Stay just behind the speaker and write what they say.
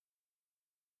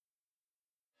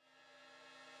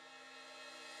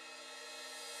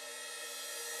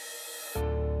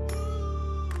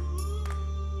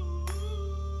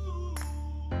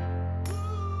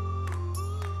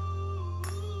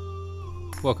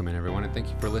Welcome in, everyone, and thank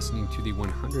you for listening to the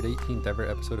 118th ever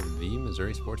episode of the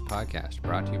Missouri Sports Podcast,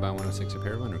 brought to you by 106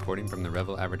 Apparel and recording from the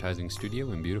Revel Advertising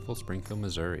Studio in beautiful Springfield,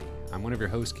 Missouri. I'm one of your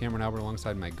hosts, Cameron Albert,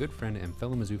 alongside my good friend and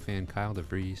fellow Mizzou fan, Kyle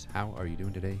DeVries. How are you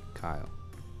doing today, Kyle?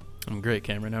 I'm great,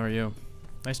 Cameron. How are you?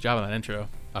 Nice job on that intro.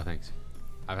 Oh, thanks.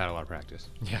 I've had a lot of practice.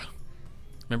 Yeah.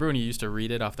 Remember when you used to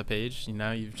read it off the page? Now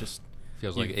you've just...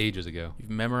 Feels like ages ago. You've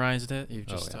memorized it. You've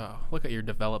just... look at your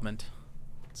development.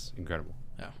 It's incredible.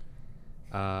 Yeah.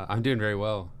 I'm doing very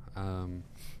well.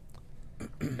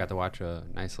 Got to watch a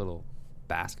nice little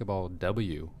basketball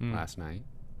W last night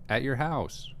at your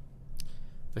house.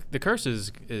 The curse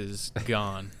is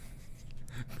gone.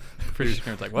 Producer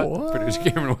Cameron's like, what? Producer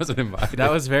Cameron wasn't invited.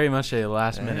 That was very much a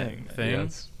last-minute thing.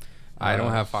 Yes. I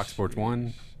don't have Fox Sports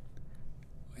 1,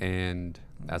 and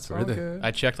that's where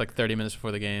I checked like 30 minutes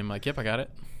before the game. Like, yep, I got it.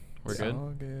 We're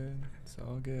good. It's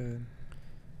all good.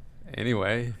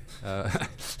 Anyway,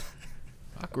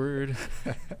 awkward.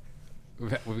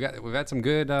 we've had some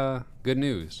good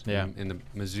news. Yeah. In the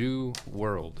Mizzou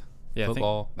world. Yeah.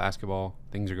 Football, basketball,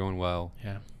 things are going well.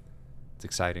 Yeah. It's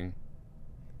exciting.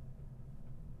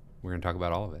 We're gonna talk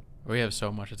about all of it. We have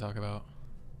so much to talk about.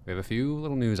 We have a few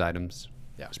little news items.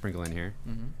 Yeah. Sprinkle in here.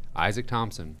 Mm-hmm. Isaac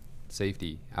Thompson,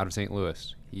 safety out of St.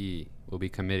 Louis. He will be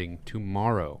committing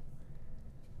tomorrow.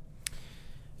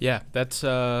 Yeah, that's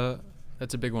a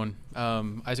big one.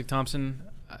 Isaac Thompson,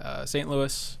 St.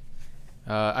 Louis.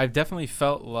 I've definitely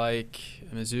felt like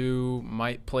Mizzou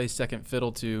might play second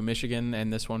fiddle to Michigan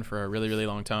and this one for a really, really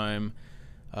long time.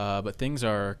 But things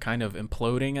are kind of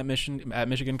imploding at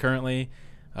Michigan currently.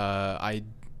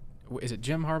 Is it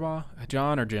Jim Harbaugh?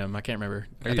 John or Jim? I can't remember.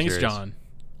 I think it's John.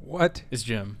 What? It's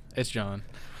Jim. It's John.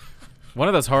 One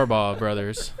of those Harbaugh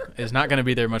brothers is not going to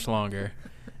be there much longer.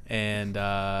 And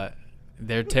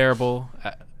they're terrible.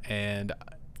 And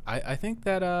I think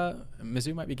that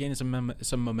Mizzou might be gaining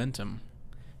some momentum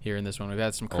here in this one. We've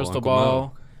had some crystal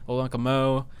ball. Old Uncle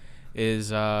Mo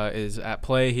is at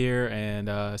play here,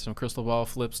 and some crystal ball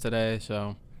flips today.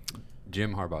 So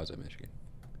Jim Harbaugh's at Michigan.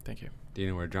 Thank you. Do you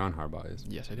know where John Harbaugh is?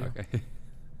 Yes, I do. Okay.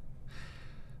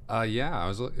 Yeah, I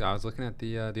was looking at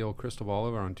the old crystal ball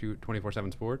over on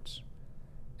 24/7 Sports,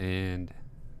 and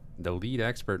the lead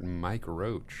expert Mike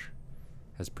Roach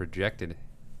has projected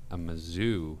a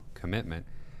Mizzou commitment,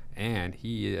 and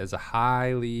he is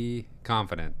highly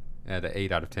confident at an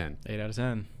 8 out of 10. 8 out of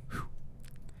 10.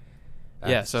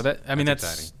 So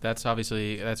that's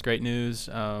obviously great news.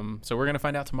 So we're gonna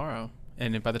find out tomorrow,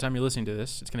 and by the time you're listening to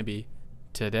this, it's gonna be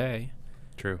today.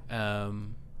 True.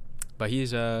 But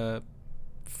he's a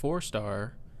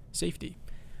 4-star safety,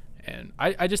 and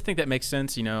I just think that makes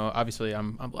sense. Obviously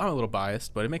I'm a little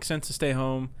biased, but it makes sense to stay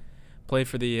home, play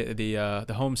for the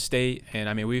home state. And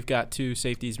I mean, we've got 2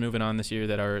 safeties moving on this year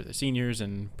that are seniors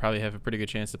and probably have a pretty good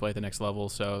chance to play at the next level.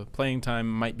 So playing time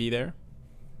might be there.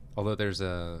 Although there's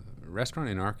a restaurant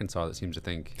in Arkansas that seems to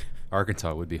think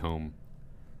Arkansas would be home.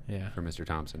 Yeah. For Mr.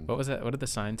 Thompson. What was that? What did the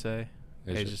sign say?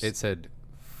 It said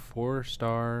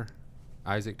 4-star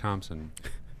Isaac Thompson.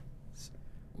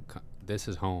 This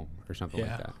is home or something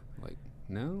like that. Like,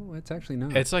 no, it's actually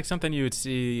not. It's like something you would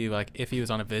see like if he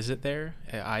was on a visit there.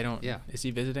 I don't. Yeah. Is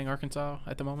he visiting Arkansas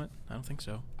at the moment? I don't think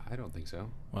so. I don't think so.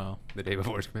 Well, the day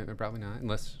before his commitment, probably not.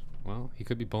 Unless, he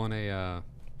could be pulling a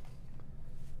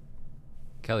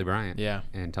Kelly Bryant. Yeah.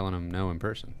 And telling him no in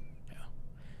person. Yeah.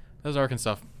 Those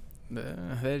Arkansas,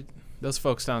 those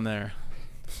folks down there.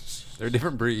 They're a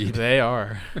different breed. They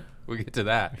are. We'll get to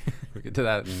that. We'll get to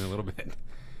that in a little bit.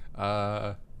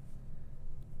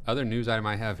 Other news item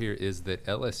I have here is that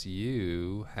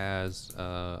LSU has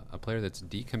a player that's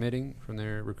decommitting from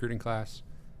their recruiting class,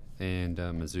 and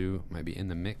Mizzou might be in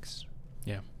the mix.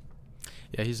 Yeah.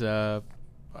 Yeah, he's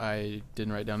I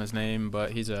didn't write down his name,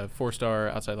 but he's a 4-star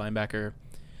outside linebacker.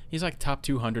 He's like top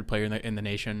 200 player in the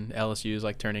nation. LSU is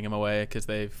like turning him away because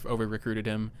they've over-recruited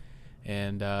him.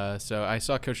 And so I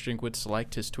saw Coach Drinkwitz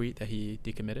liked his tweet that he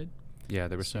decommitted. Yeah,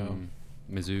 there were some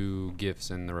Mizzou gifs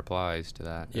in the replies to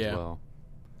that as well.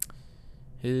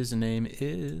 His name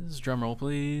is, drumroll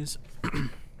please,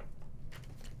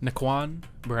 Naquan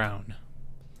Brown.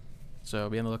 So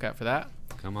be on the lookout for that.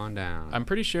 Come on down. I'm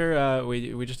pretty sure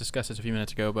we just discussed this a few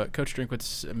minutes ago, but Coach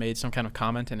Drinkwitz made some kind of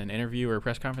comment in an interview or a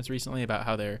press conference recently about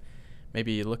how they're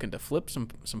maybe looking to flip some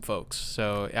folks.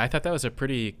 So I thought that was a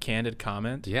pretty candid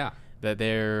comment. Yeah. That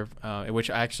they're,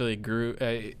 which actually grew,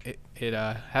 it had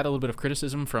a little bit of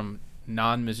criticism from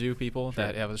non-Mizzou people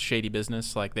that it was shady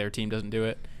business, like their team doesn't do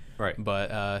it. Right.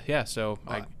 But so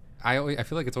I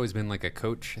feel like it's always been like a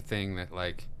coach thing that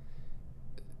like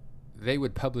they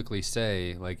would publicly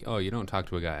say like, oh, you don't talk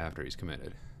to a guy after he's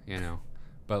committed,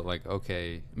 But like,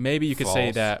 okay, Maybe you could say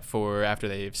false. that for after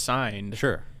they've signed.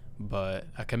 Sure. But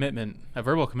a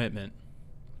verbal commitment,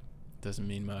 doesn't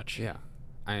mean much. Yeah.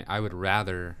 I would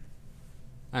rather,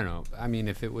 I don't know. I mean,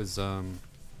 if it was, I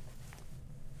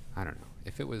don't know.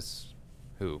 If it was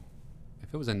who?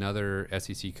 If it was another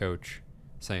SEC coach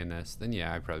saying this, then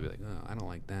yeah, I'd probably be like, oh, I don't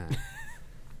like that.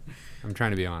 I'm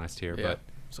trying to be honest here, Yeah.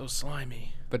 So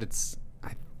slimy. but it's,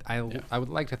 I would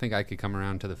like to think I could come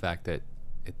around to the fact that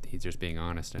he's just being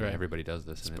honest, and Right. everybody does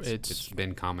this, and It's it's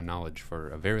been common knowledge for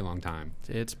a very long time.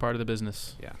 It's part of the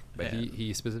business. Yeah, but Yeah.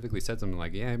 he specifically said something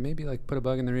like, yeah, maybe like put a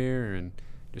bug in their ear and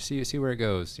just see where it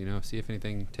goes, see if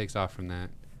anything takes off from that.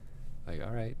 Like,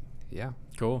 all right, yeah.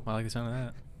 Cool. I like the sound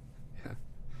of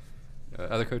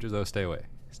that. Other coaches though, stay away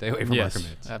from Yes, our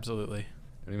commits. absolutely.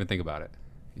 Don't even think about it.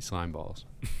 You slime balls.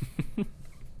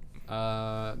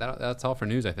 That's all for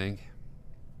news, I think,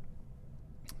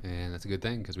 and that's a good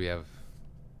thing because we have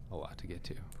a lot to get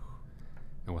to.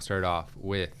 And we'll start off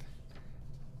with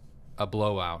a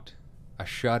blowout, a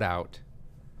shutout.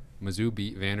 Mizzou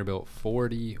beat Vanderbilt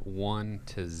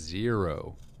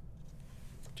 41-0.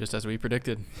 Just as we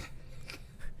predicted.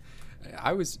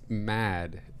 I was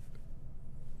mad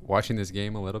watching this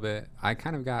game a little bit. I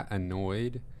kind of got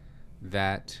annoyed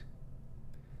that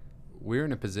we're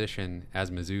in a position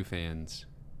as Mizzou fans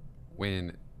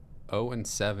when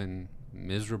 0-7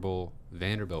 miserable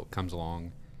Vanderbilt comes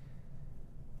along.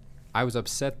 I was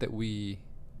upset that we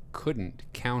couldn't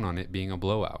count on it being a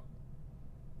blowout.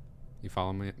 You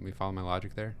follow me? We follow my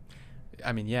logic there?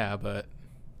 I mean, yeah, but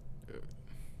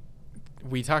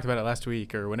we talked about it last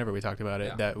week or whenever we talked about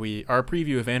it, Yeah. that our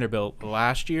preview of Vanderbilt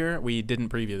last year, we didn't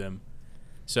preview them.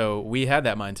 So we had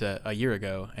that mindset a year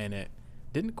ago, and it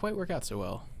didn't quite work out so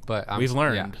well. But We've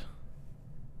learned. Yeah.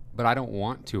 But I don't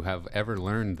want to have ever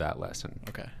learned that lesson.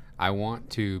 Okay. I want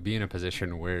to be in a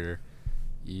position where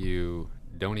you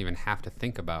don't even have to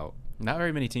think about. Not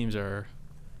very many teams are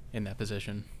in that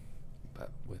position. But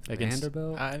with Against,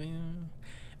 Vanderbilt, I mean,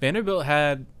 Vanderbilt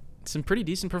had some pretty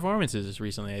decent performances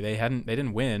recently. They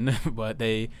didn't win, but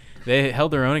they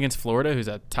held their own against Florida, who's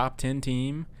a top 10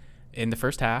 team in the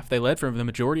first half. They led for the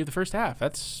majority of the first half.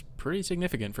 That's pretty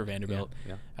significant for Vanderbilt.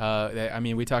 Yeah. I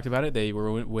mean, we talked about it. They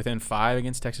were within 5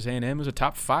 against Texas A&M. It was a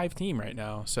top 5 team right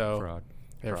now. So Fraud.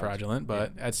 they're Fraud. fraudulent,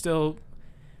 but it's still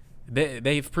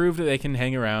they've proved that they can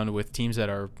hang around with teams that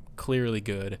are clearly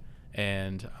good.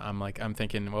 And I'm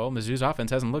thinking, well, Mizzou's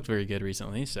offense hasn't looked very good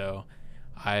recently, so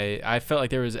I felt like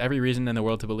there was every reason in the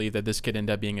world to believe that this could end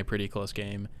up being a pretty close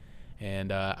game.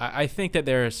 And I think that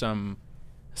there are some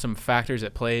factors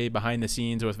at play behind the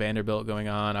scenes with Vanderbilt going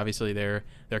on. Obviously, their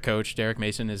coach Derek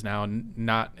Mason is now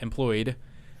not employed.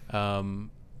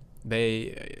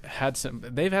 They've had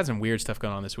some weird stuff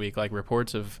going on this week, like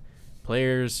reports of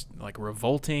players like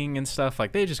revolting and stuff.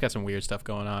 Like they just got some weird stuff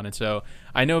going on. And so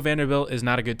I know Vanderbilt is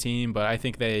not a good team, but I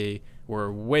think they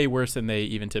were way worse than they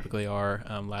even typically are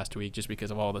last week, just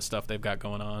because of all the stuff they've got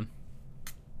going on.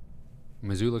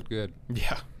 Mizzou looked good.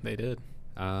 Yeah, they did.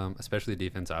 Especially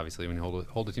defense, obviously. When you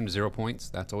hold a team to 0 points,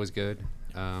 that's always good.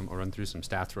 I'll run through some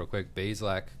stats real quick.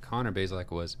 Connor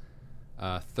Bazelak was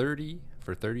 30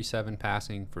 for 37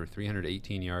 passing for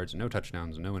 318 yards, no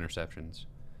touchdowns, no interceptions.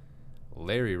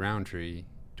 Larry Roundtree,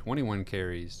 21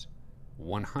 carries,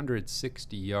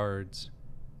 160 yards,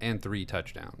 and 3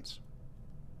 touchdowns.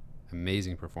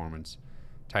 Amazing performance.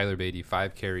 Tyler Beatty,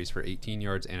 5 carries for 18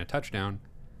 yards and a touchdown,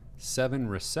 7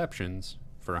 receptions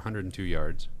for 102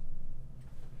 yards.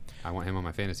 I want him on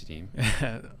my fantasy team.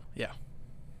 Yeah,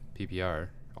 PPR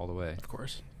all the way. of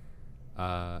course.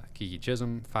 Kiki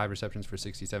Chisholm, 5 receptions for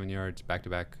 67 yards,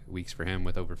 back-to-back weeks for him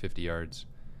with over 50 yards.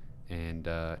 And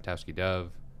Towski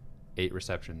Dove, 8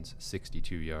 receptions,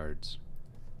 62 yards.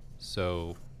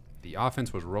 So the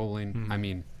offense was rolling. Mm-hmm. I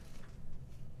mean,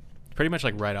 Pretty much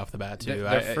like right off the bat, too.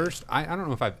 I don't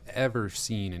know if I've ever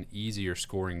seen an easier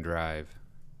scoring drive,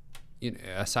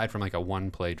 aside from like a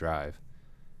one-play drive,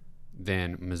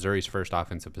 than Missouri's first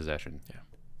offensive possession. Yeah.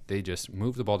 They just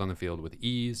moved the ball down the field with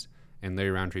ease, and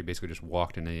Larry Roundtree basically just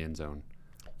walked into the end zone.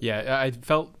 Yeah, I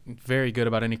felt very good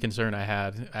about any concern I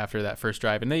had after that first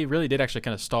drive. And they really did actually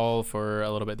kind of stall for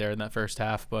a little bit there in that first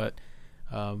half, but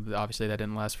obviously that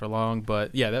didn't last for long.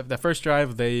 But yeah, that first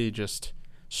drive, they just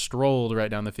strolled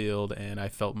right down the field, and I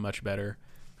felt much better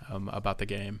about the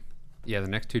game. Yeah, the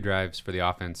next 2 drives for the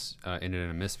offense ended in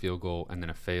a missed field goal and then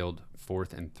a failed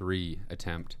 4th and 3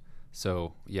 attempt.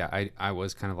 So, yeah, I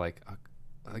was kind of like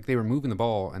they were moving the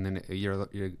ball, and then you're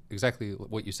exactly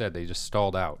what you said. They just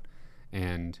stalled out.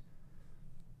 And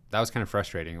that was kind of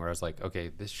frustrating, where I was like, okay,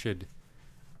 this should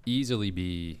easily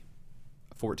be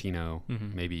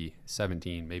 14-0, maybe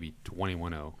 17, maybe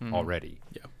 21-0 already.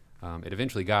 Yeah. It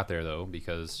eventually got there, though,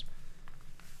 because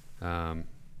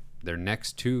their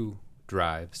next two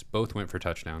drives both went for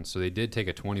touchdowns. So they did take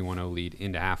a 21-0 lead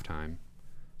into halftime.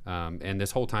 And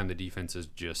this whole time, the defense is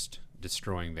just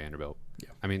destroying Vanderbilt. Yeah.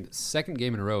 I mean, second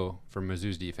game in a row for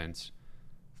Mizzou's defense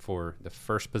for the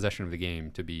first possession of the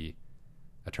game to be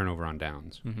a turnover on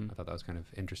downs. Mm-hmm. I thought that was kind of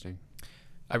interesting.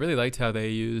 I really liked how they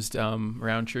used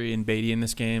Roundtree and Beatty in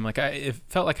this game. Like, it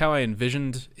felt like how I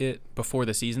envisioned it before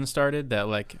the season started. That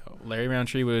like Larry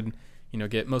Roundtree would,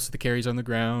 get most of the carries on the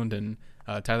ground, and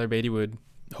Tyler Beatty would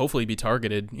hopefully be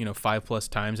targeted, 5+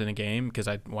 times in a game. Because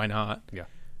why not? Yeah.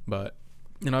 But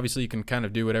obviously you can kind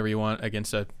of do whatever you want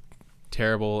against a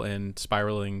terrible and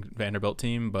spiraling Vanderbilt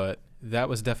team. But that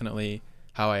was definitely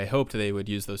how I hoped they would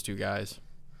use those two guys.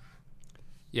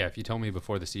 Yeah, if you told me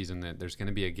before the season that there's going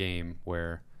to be a game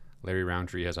where Larry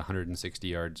Roundtree has 160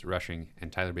 yards rushing and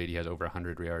Tyler Beatty has over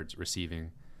 100 yards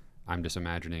receiving, I'm just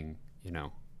imagining,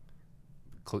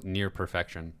 near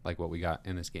perfection like what we got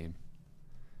in this game.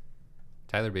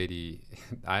 Tyler Beatty,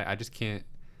 I just can't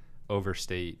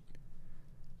overstate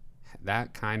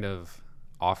that kind of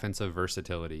offensive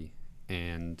versatility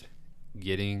and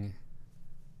getting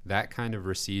that kind of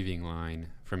receiving line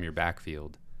from your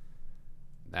backfield.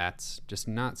 That's just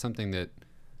not something that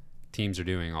teams are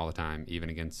doing all the time, even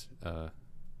against a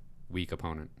weak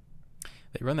opponent.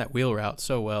 They run that wheel route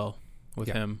so well with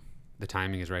him. The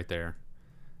timing is right there,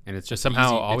 and it's just somehow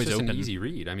easy. always it's just open. An easy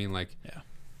read. I mean,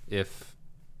 if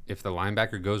the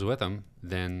linebacker goes with him,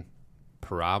 then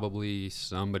probably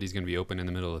somebody's going to be open in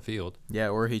the middle of the field. Yeah,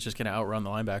 or he's just going to outrun the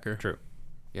linebacker. True.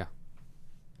 Yeah.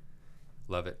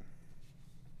 Love it.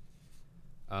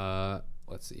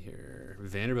 Let's see here.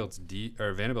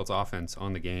 Vanderbilt's offense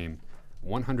on the game,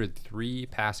 103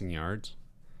 passing yards,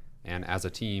 and as a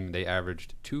team, they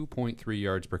averaged 2.3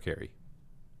 yards per carry.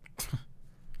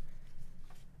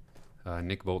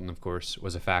 Nick Bolton, of course,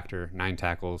 was a factor. 9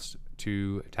 tackles,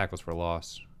 2 tackles for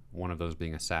loss, one of those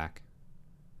being a sack.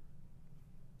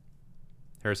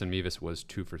 Harrison Mevis was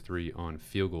 2 for 3 on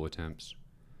field goal attempts.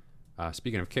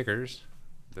 Speaking of kickers,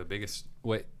 because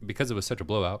it was such a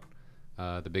blowout,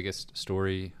 the biggest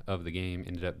story of the game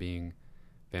ended up being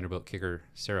Vanderbilt kicker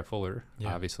Sarah Fuller.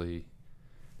 Yeah. Obviously,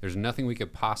 there's nothing we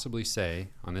could possibly say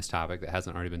on this topic that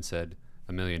hasn't already been said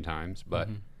a million times, but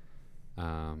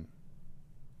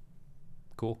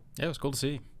cool. Yeah, it was cool to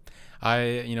see.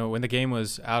 When the game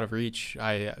was out of reach,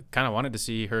 I kind of wanted to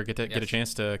see her get a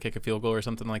chance to kick a field goal or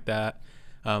something like that.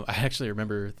 I actually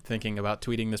remember thinking about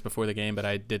tweeting this before the game, but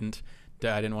I didn't.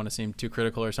 I didn't want to seem too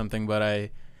critical or something, but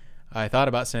I thought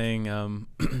about saying I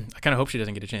kind of hope she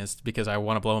doesn't get a chance because I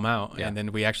want to blow them out. Yeah. And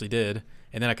then we actually did.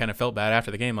 And then I kind of felt bad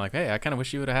after the game, like, hey, I kind of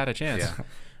wish you would have had a chance. Yeah.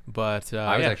 But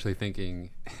I was actually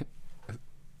thinking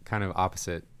kind of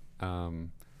opposite.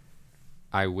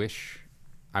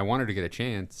 I wanted to get a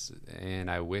chance, and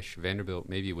I wish Vanderbilt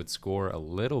maybe would score a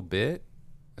little bit.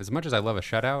 As much as I love a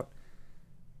shutout,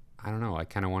 I don't know. I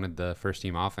kind of wanted the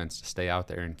first-team offense to stay out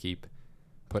there and keep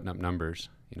putting up numbers.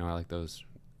 I like those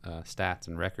stats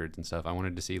and records and stuff. I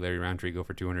wanted to see Larry Roundtree go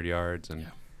for 200 yards and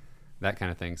that kind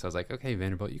of thing. So I was like, okay,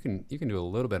 Vanderbilt, you can do a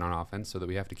little bit on offense so that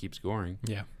we have to keep scoring.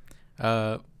 Yeah.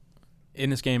 In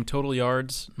this game, total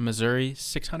yards, Missouri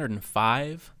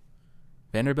 605,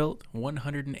 Vanderbilt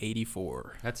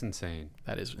 184. That's insane.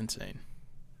 That is insane.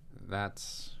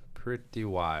 That's pretty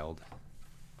wild.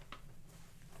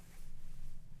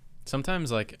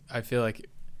 Sometimes, I feel like,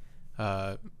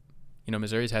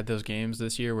 Missouri's had those games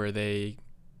this year where they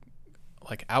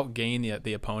outgain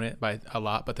the opponent by a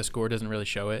lot, but the score doesn't really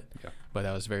show it. Yeah. But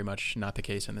that was very much not the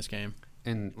case in this game.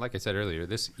 And like I said earlier,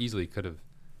 this easily could have.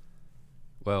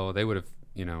 Well, they would have,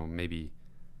 maybe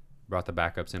brought the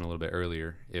backups in a little bit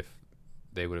earlier if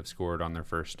they would have scored on their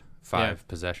first 5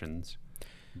 possessions.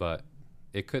 But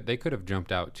they could have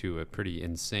jumped out to a pretty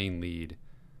insane lead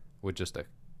with just a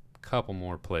couple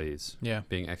more plays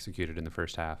being executed in the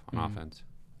first half on offense.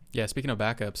 Yeah, speaking of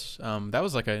backups, that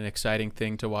was an exciting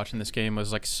thing to watch in this game.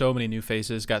 Was so many new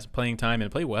faces got playing time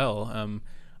and play well.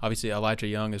 Obviously, Elijah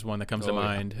Young is one that comes to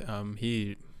mind.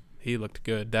 He looked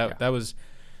good.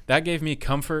 That gave me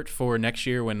comfort for next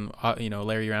year when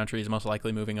Larry Roundtree is most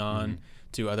likely moving on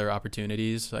to other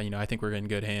opportunities. I think we're in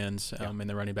good hands in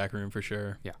the running back room for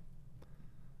sure.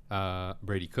 Yeah.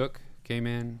 Brady Cook came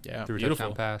in. Yeah, threw a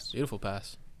touchdown pass. Beautiful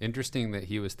pass. Interesting that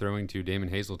he was throwing to Damon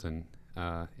Hazelton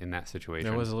in that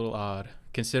situation. It was a little odd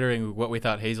considering what we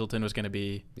thought Hazelton was going to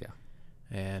be. Yeah.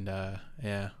 And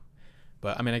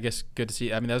but I guess good to see.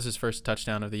 That was his first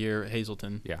touchdown of the year,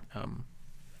 Hazelton. Yeah.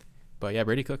 But yeah,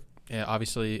 Brady Cook,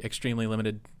 obviously extremely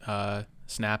limited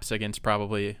snaps against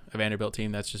probably a Vanderbilt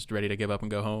team that's just ready to give up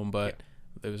and go home. But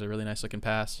it was a really nice looking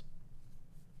pass.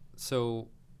 So,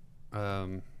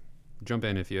 jump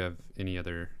in if you have any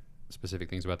other specific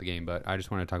things about the game, but I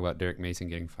just want to talk about Derek Mason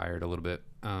getting fired a little bit.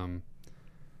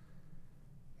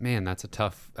 Man, that's a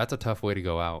tough way to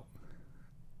go out.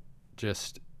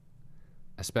 Just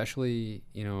especially,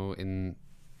 in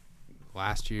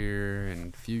last year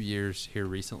and a few years here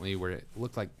recently where it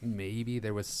looked like maybe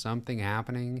there was something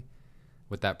happening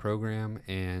with that program,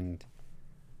 and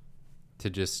to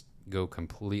just go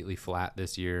completely flat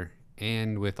this year,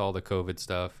 and with all the COVID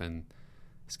stuff and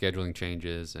scheduling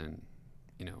changes and,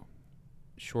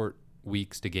 short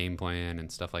weeks to game plan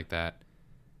and stuff like that.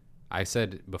 I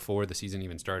said before the season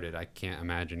even started, I can't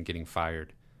imagine getting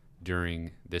fired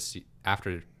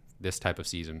after this type of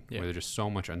season where there's just so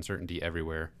much uncertainty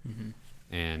everywhere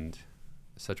and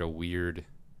such a weird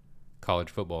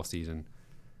college football season.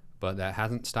 But that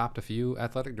hasn't stopped a few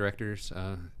athletic directors,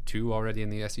 2 already in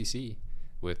the SEC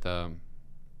with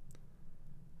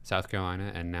South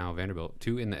Carolina and now Vanderbilt,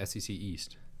 2 in the SEC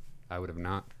East. I would have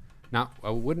I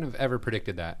wouldn't have ever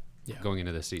predicted that going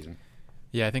into this season.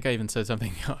 Yeah, I think I even said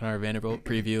something on our Vanderbilt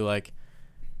preview, like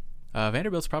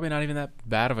Vanderbilt's probably not even that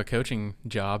bad of a coaching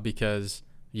job because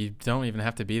you don't even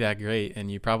have to be that great,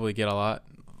 and you probably get a lot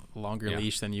longer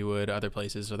leash than you would other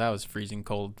places. So that was freezing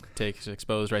cold takes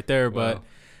exposed right there. Well,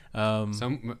 but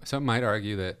some might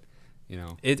argue that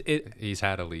he's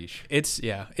had a leash. It's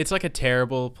like a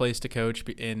terrible place to coach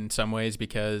in some ways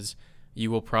because you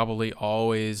will probably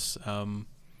always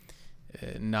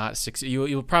not succeed.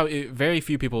 You'll probably very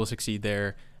few people will succeed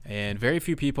there, and very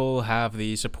few people have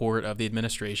the support of the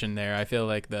administration there. I feel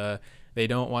like they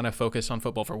don't want to focus on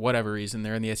football for whatever reason.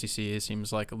 They're in the SEC. It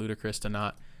seems like ludicrous to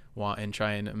not want and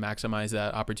try and maximize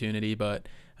that opportunity, but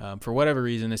for whatever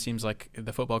reason, it seems like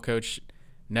the football coach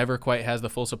never quite has the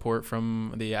full support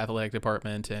from the athletic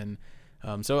department, and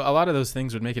so a lot of those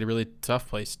things would make it a really tough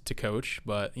place to coach.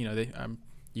 But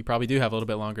you probably do have a little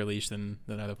bit longer leash than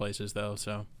other places, though.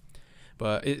 So,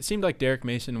 but it seemed like Derek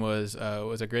Mason was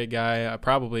a great guy,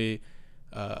 probably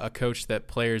a coach that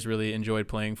players really enjoyed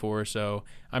playing for. So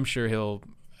I'm sure he'll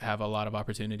have a lot of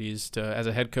opportunities to as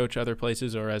a head coach other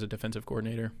places or as a defensive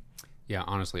coordinator. Yeah,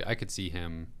 honestly, I could see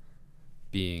him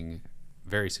being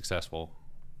very successful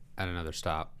at another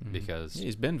stop because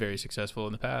he's been very successful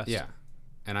in the past. Yeah.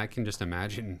 And I can just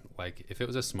imagine, like, if it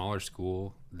was a smaller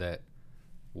school that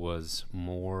was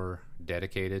more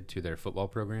dedicated to their football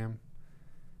program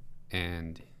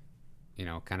and,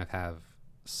 kind of have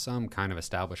some kind of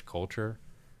established culture,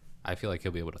 I feel like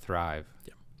he'll be able to thrive.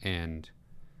 Yeah. And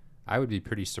I would be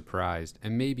pretty surprised.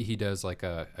 And maybe he does like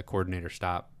a coordinator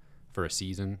stop for a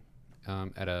season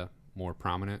at a more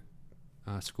prominent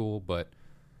school, but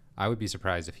I would be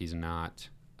surprised if he's not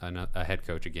a head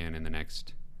coach again in the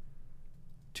next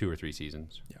 2 or 3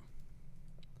 seasons. Yeah.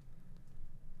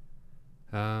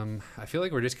 I feel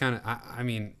like we're just kind of, I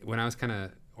mean, when I was kind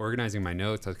of organizing my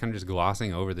notes, I was kind of just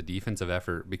glossing over the defensive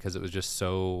effort because it was just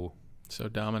so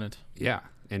dominant. Yeah.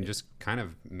 And just kind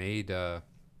of made,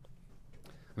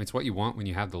 it's what you want when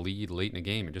you have the lead late in a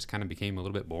game. It just kind of became a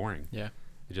little bit boring. Yeah.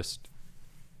 It just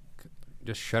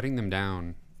shutting them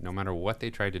down no matter what they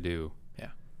tried to do.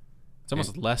 It's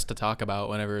almost less to talk about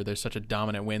whenever there's such a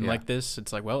dominant win like this.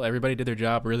 It's like, well, everybody did their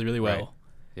job really, really well. Right.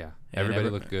 Yeah. Everybody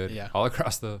looked good. Yeah. All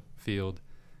across the field.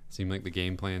 Seemed like the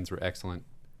game plans were excellent.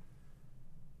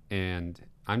 And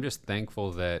I'm just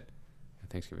thankful that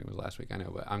Thanksgiving was last week, I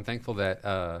know, but I'm thankful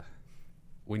that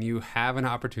when you have an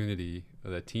opportunity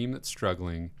with a team that's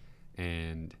struggling,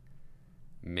 and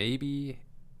maybe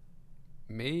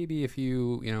if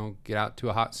you get out to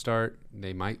a hot start,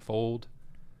 they might fold.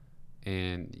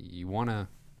 And you want to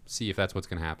see if that's what's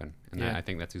going to happen. And I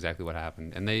think that's exactly what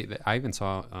happened. And I even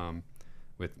saw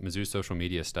with Mizzou's social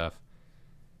media stuff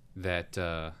that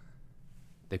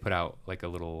they put out like a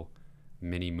little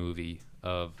mini movie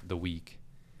of the week.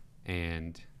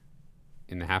 And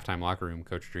in the halftime locker room,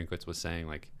 Coach Drinkwitz was saying,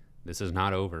 like, this is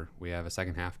not over. We have a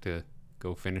second half to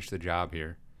go finish the job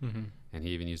here. Mm-hmm. And he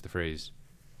even used the phrase,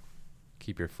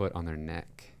 keep your foot on their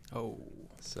neck. Oh.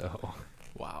 So...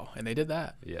 Wow, and they did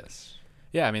that. Yes.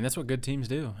 Yeah, I mean, that's what good teams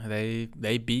do. They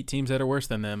beat teams that are worse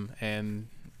than them, and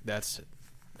that's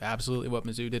absolutely what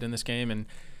Mizzou did in this game. And,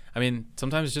 I mean,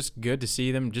 sometimes it's just good to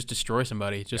see them just destroy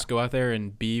somebody. Just go out there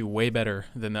and be way better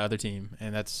than the other team,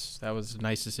 and that was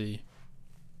nice to see.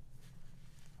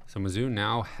 So Mizzou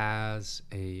now has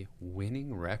a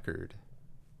winning record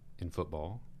in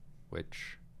football,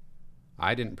 which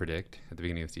I didn't predict at the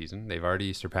beginning of the season. They've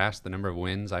already surpassed the number of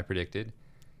wins I predicted.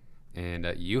 And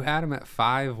you had them at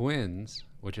 5 wins,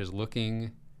 which is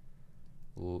looking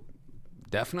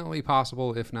definitely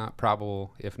possible, if not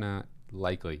probable, if not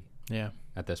likely. Yeah.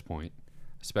 At this point,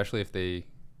 especially if they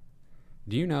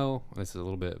Do you know, this is a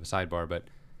little bit of a sidebar, but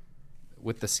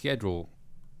with the schedule,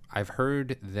 I've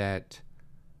heard that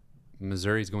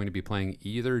Missouri is going to be playing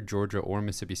either Georgia or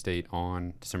Mississippi State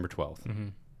on December 12th. Mm-hmm.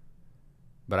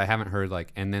 But I haven't heard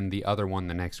and then the other one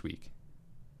the next week.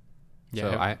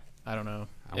 Yeah, So I don't know.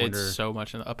 I wonder, it's so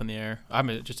much up in the air.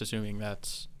 I'm just assuming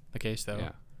that's the case, though.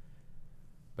 Yeah.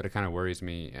 But it kind of worries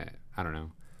me. I don't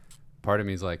know. Part of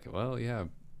me is like, well, yeah,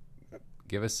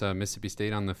 give us Mississippi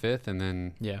State on the 5th, and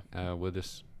then we'll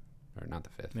just, or not the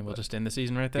 5th. And we'll just end the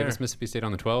season right there. Give us Mississippi State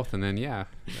on the 12th, and then,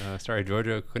 sorry,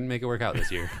 Georgia couldn't make it work out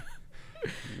this year.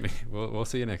 We'll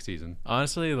see you next season.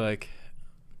 Honestly,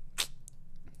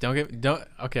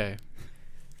 okay.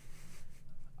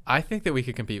 I think that we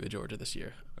could compete with Georgia this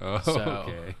year. Oh,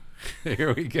 okay.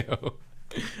 Here we go.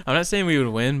 I'm not saying we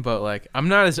would win, but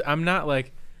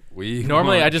We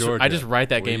normally I just Georgia. write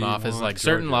that game off as certain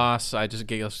Georgia. loss. Let's just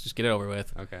get it over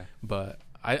with. Okay. But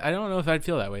I don't know if I'd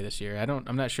feel that way this year.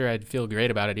 I'm not sure I'd feel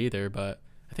great about it either, but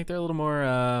I think they're a little more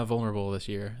vulnerable this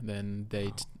year than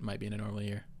they might be in a normal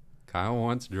year. Kyle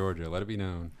wants Georgia. Let it be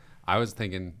known. I was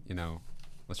thinking,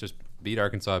 let's just beat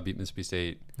Arkansas, beat Mississippi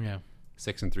State. Yeah.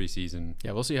 6-3 season.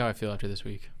 Yeah, we'll see how I feel after this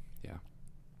week. Yeah.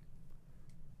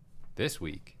 This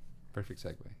week, perfect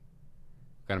segue.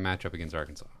 Got a matchup against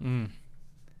Arkansas.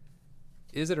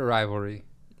 Is it a rivalry?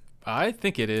 I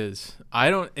think it is.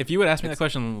 If you would ask me that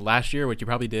question last year, which you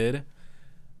probably did,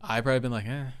 I'd probably been like,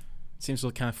 it seems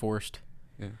kind of forced.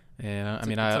 Yeah. And it's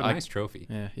a nice trophy.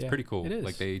 Yeah, it's pretty cool. It is.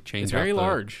 Like they change it's very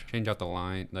large. Change out the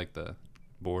line, like the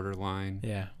border line.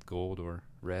 Yeah. Gold or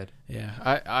red. Yeah.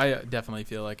 I definitely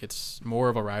feel like it's more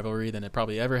of a rivalry than it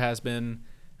probably ever has been.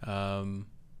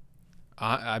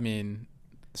 I mean,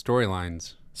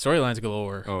 storylines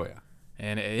galore. Oh yeah.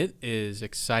 And it is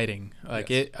exciting.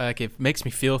 Yes. It makes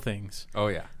me feel things. Oh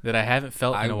yeah. That I haven't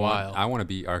felt in a while. I want to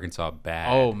beat Arkansas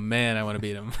bad. Oh man, I want to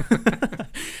beat them.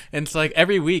 And it's like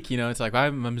every week, it's like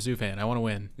I'm a Mizzou fan. I want to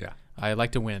win. Yeah. I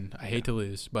like to win. I hate to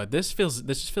lose. But this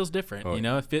just feels different.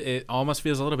 Oh, It almost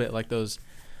feels a little bit like those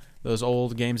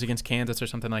old games against Kansas or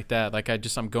something like that. Like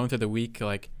I'm going through the week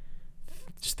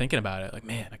just thinking about it. Like,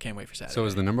 man, I can't wait for Saturday. So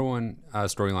is the number one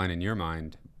storyline in your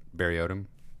mind Barry Odom?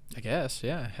 I guess,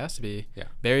 yeah, it has to be. Yeah.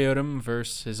 Barry Odom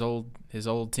versus his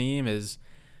old team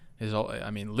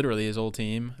literally his old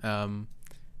team.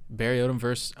 Barry Odom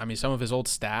versus some of his old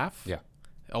staff. Yeah.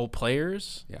 Old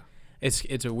players. Yeah. It's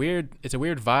a weird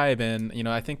vibe, and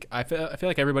I feel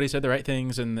like everybody said the right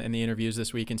things in the interviews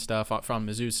this week and stuff from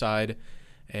Mizzou's side,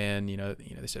 and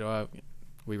they said, oh,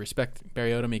 we respect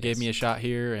Barry Odom. He gave me a shot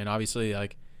here, and obviously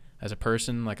as a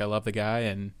person, I love the guy,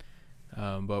 and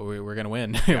but we're gonna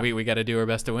win. Yeah. we got to do our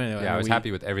best to win. Yeah, I was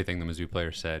happy with everything the Mizzou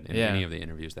players said in any of the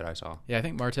interviews that I saw. Yeah, I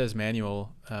think Martez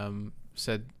Manuel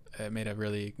made a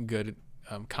really good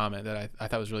comment that I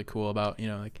thought was really cool about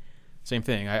same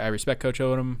thing. I respect Coach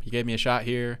Odom. He gave me a shot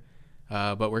here,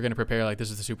 but we're gonna prepare like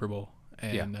this is the Super Bowl,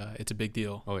 and it's a big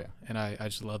deal. Oh yeah, and I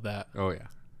just love that. Oh yeah.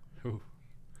 Ooh.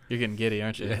 You're getting giddy,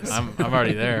 aren't you? Yes. I'm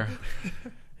already there.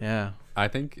 Yeah.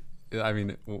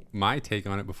 My take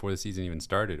on it before the season even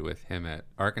started with him at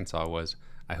Arkansas was,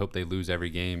 I hope they lose every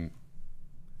game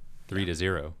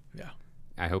 3-0. Yeah.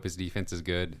 I hope his defense is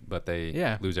good, but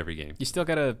they lose every game. You still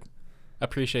gotta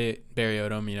appreciate Barry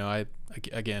Odom.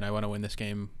 I want to win this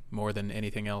game more than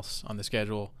anything else on the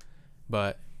schedule,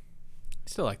 but I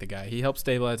still like the guy. He helped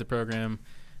stabilize the program,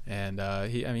 and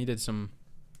he did some.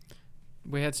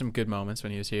 We had some good moments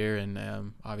when he was here,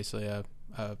 and obviously a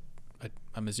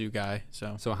Mizzou guy.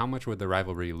 So how much would the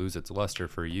rivalry lose its luster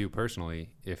for you personally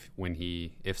when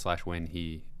he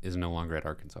is no longer at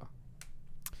Arkansas?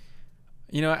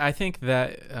 I think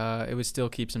that it would still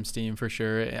keep some steam for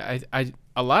sure.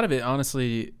 A lot of it,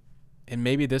 honestly, and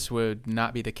maybe this would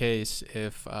not be the case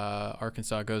if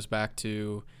Arkansas goes back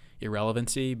to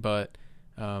irrelevancy, but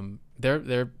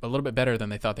they're a little bit better than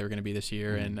they thought they were going to be this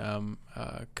year, and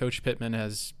Coach Pittman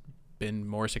has been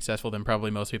more successful than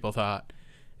probably most people thought.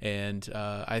 And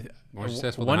more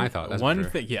successful than I thought. That's for sure.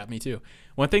 Thing, yeah, me too.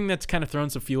 One thing that's kind of thrown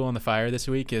some fuel on the fire this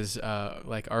week is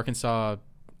Arkansas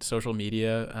social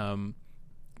media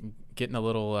getting a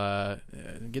little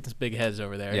getting some big heads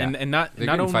over there, and not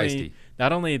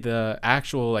only the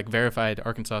actual verified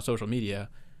Arkansas social media,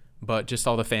 but just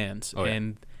all the fans,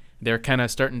 and they're kind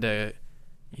of starting to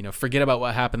forget about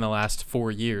what happened the last 4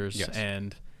 years,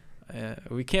 and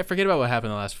we can't forget about what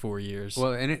happened the last 4 years.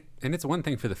 Well, and it's one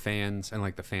thing for the fans and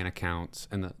the fan accounts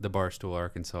and the Barstool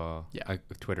Arkansas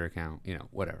Twitter account,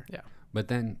 whatever. Yeah. But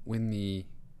then when the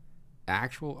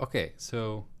actual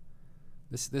so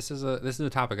this is a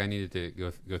topic I needed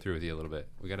to go through with you a little bit.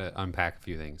 We got to unpack a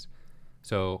few things.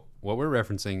 So what we're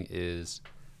referencing is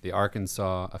the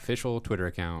Arkansas official Twitter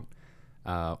account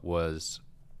was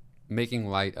making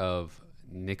light of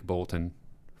Nick Bolton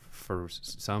for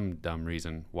some dumb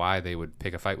reason. Why they would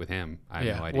pick a fight with him, I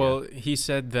have no idea. Well, he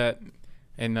said that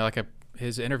in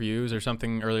his interviews or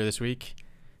something earlier this week,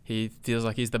 he feels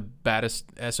like he's the baddest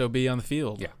SOB on the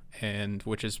field. Yeah. And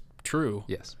which is true.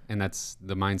 Yes, and that's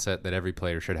the mindset that every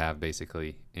player should have,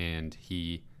 basically, and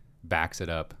he backs it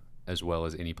up as well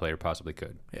as any player possibly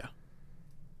could. Yeah.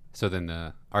 So then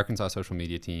the Arkansas social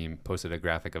media team posted a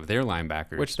graphic of their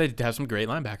linebackers. Which they have some great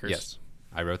linebackers. Yes.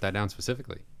 I wrote that down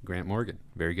specifically. Grant Morgan,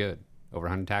 very good, over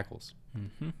 100 tackles.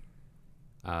 Mm-hmm.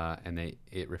 And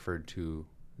it referred to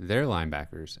their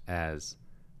linebackers as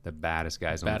the baddest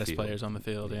guys on the field. Baddest players on the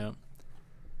field, yeah.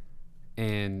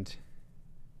 And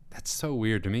that's so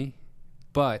weird to me.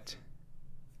 But,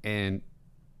 and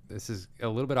this is a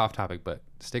little bit off topic, but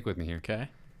stick with me here. Okay.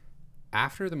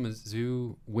 After the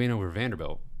Mizzou win over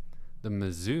Vanderbilt, the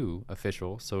Mizzou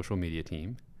official social media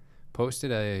team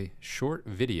posted a short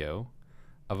video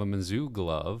of a Mizzou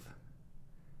glove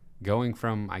going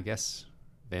from, I guess,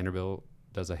 Vanderbilt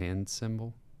does a hand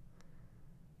symbol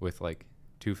with like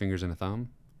 2 fingers and a thumb,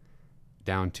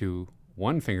 down to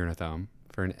 1 finger and a thumb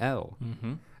for an L.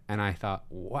 Mm-hmm. And I thought,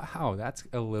 wow, that's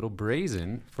a little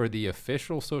brazen for the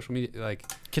official social media. Like,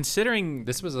 considering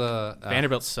this was a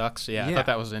Vanderbilt sucks. Yeah, I thought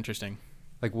that was interesting.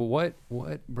 Like, well,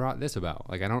 what brought this about?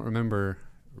 Like, I don't remember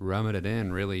rumming it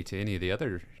in really to any of the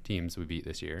other teams we beat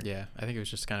this year. Yeah, I think it was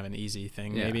just kind of an easy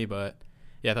thing, maybe. But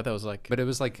yeah, I thought that was like. But it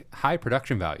was like high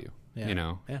production value. Yeah. You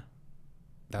know. Yeah.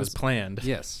 That was planned.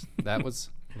 Yes, that was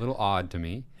a little odd to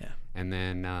me. Yeah. And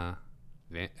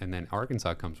then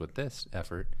Arkansas comes with this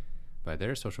effort by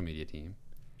their social media team.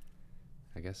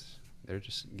 I guess they're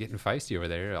just getting feisty over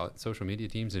there. Social media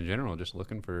teams in general just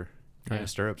looking for trying to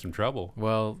stir up some trouble.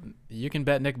 Well, you can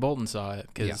bet Nick Bolton saw it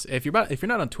because if you're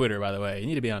not on Twitter, by the way, you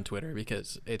need to be on Twitter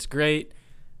because it's great.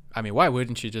 I mean, why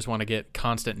wouldn't you just want to get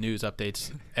constant news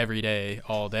updates every day,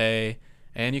 all day?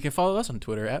 And you can follow us on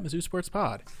Twitter at Mizzou Sports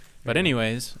Pod. But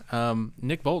anyways,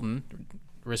 Nick Bolton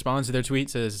responds to their tweet,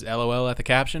 says LOL at the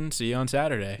caption, see you on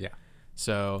Saturday. Yeah.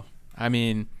 So, I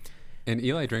mean. And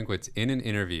Eli Drinkwitz, in an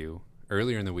interview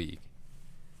earlier in the week,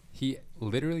 he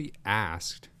literally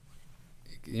asked,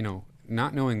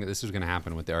 not knowing that this was going to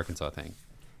happen with the Arkansas thing,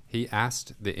 he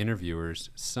asked the interviewers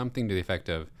something to the effect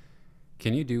of,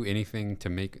 can you do anything to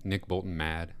make Nick Bolton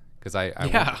mad? Because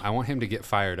I want him to get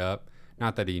fired up.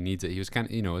 Not that he needs it. He was kind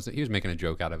of, he was making a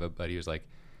joke out of it, but he was like,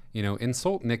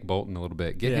 insult Nick Bolton a little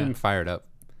bit. Get him fired up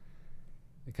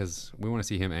because we want to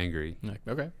see him angry. Like,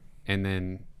 okay. And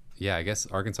then, I guess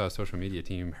Arkansas social media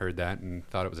team heard that and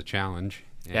thought it was a challenge.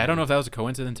 Yeah, I don't know if that was a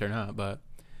coincidence or not, but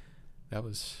that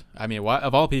was,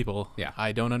 of all people,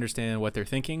 I don't understand what they're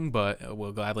thinking, but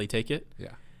we'll gladly take it.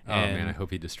 Yeah. Oh, man, I hope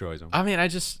he destroys them. I mean,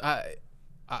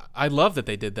 I love that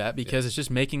they did that because it's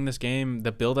just making this game,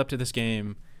 the build up to this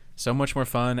game, so much more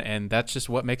fun, and that's just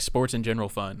what makes sports in general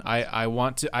fun. I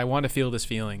want to feel this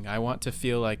feeling. I want to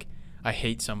feel like I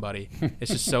hate somebody.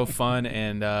 It's just so fun,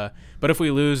 and but if we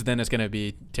lose, then it's gonna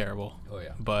be terrible. Oh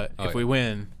yeah. But if we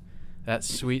win, that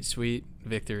sweet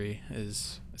victory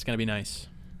it's gonna be nice.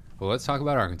 Well, let's talk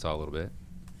about Arkansas a little bit.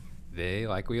 They,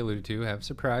 like we alluded to, have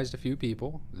surprised a few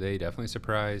people. They definitely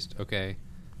surprised.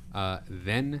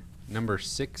 Then number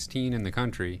 16 in the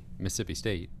country, Mississippi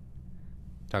State.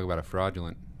 Talk about a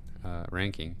fraudulent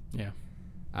ranking.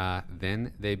 Yeah.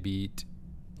 Then they beat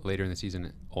later in the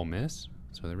season Ole Miss,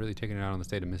 so they're really taking it out on the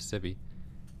state of Mississippi.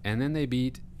 And then they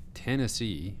beat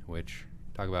Tennessee, which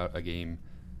talk about a game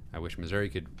I wish Missouri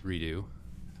could redo,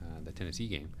 the Tennessee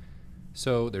game.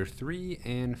 So they're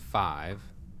 3-5,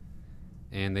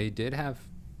 and they did have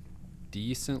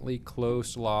decently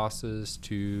close losses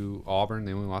to Auburn.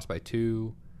 They only lost by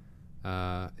 2.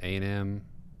 A&M,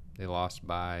 they lost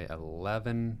by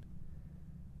 11.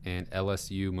 And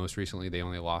LSU, most recently, they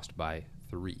only lost by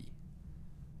 3.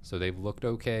 So they've looked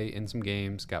okay in some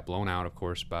games. Got blown out, of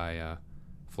course, by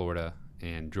Florida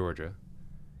and Georgia.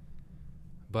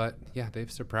 But,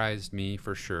 they've surprised me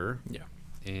for sure. Yeah.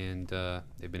 And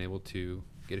they've been able to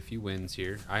get a few wins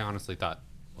here. I honestly thought,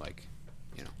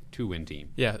 2-win team.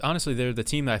 Yeah, honestly, they're the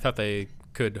team that I thought they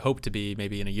could hope to be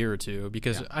maybe in a year or two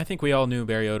because I think we all knew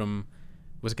Barry Odom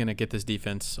was going to get this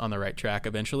defense on the right track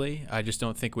eventually. I just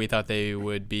don't think we thought they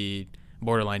would be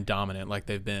borderline dominant like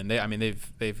they've been. They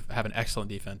have an excellent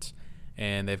defense,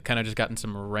 and they've kind of just gotten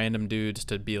some random dudes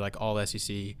to be like all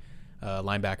SEC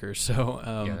linebackers. So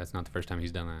that's not the first time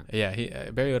he's done that.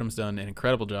 Yeah, Barry Odom's done an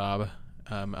incredible job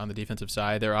on the defensive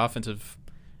side. Their offensive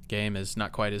game is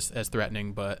not quite as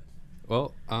threatening, but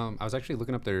well, I was actually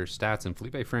looking up their stats, and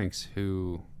Felipe Franks,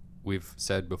 who we've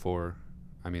said before,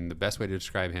 the best way to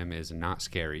describe him is not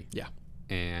scary. Yeah.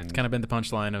 And It's kind of been the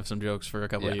punchline of some jokes for a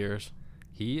couple of years.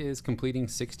 He is completing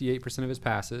 68% of his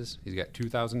passes. He's got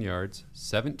 2,000 yards,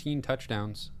 17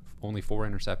 touchdowns, only 4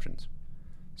 interceptions.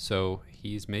 So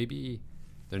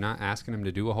they're not asking him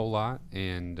to do a whole lot,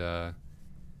 and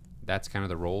that's kind of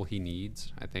the role he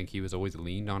needs. I think he was always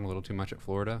leaned on a little too much at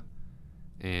Florida,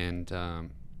 and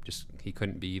he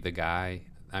couldn't be the guy.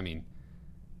 I mean,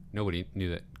 nobody knew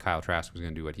that Kyle Trask was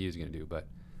going to do what he was going to do, but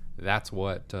that's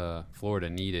what Florida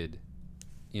needed,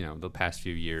 the past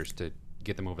few years to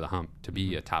get them over the hump to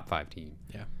be a top 5 team.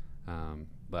 Yeah.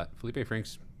 But Felipe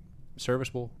Frank's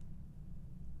serviceable.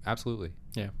 Absolutely.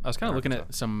 Yeah. I was kind of looking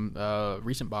at some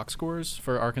recent box scores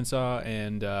for Arkansas,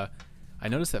 and I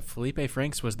noticed that Felipe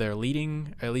Franks was their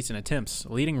leading, at least in attempts,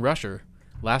 leading rusher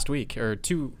last week, or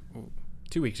two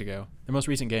weeks ago, the most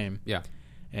recent game. Yeah.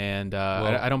 And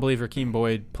I don't believe Rakeem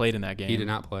Boyd played in that game. He did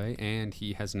not play, and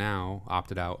he has now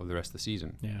opted out of the rest of the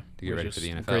season to get ready for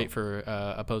the NFL. Great for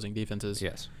opposing defenses.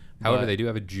 Yes. However, they do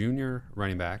have a junior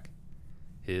running back.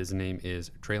 His name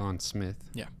is Traylon Smith.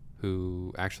 Yeah.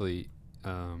 Who actually he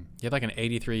had like an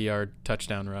 83-yard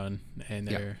touchdown run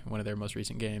in one of their most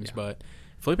recent games. Yeah. But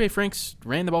Felipe Franks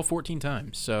ran the ball 14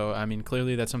 times. So, I mean,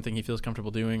 clearly that's something he feels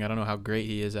comfortable doing. I don't know how great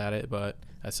he is at it, but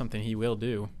that's something he will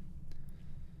do.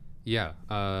 Yeah.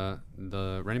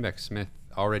 The running back Smith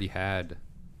already had,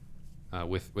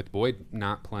 with Boyd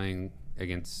not playing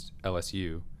against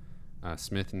LSU,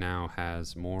 Smith now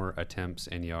has more attempts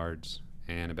and yards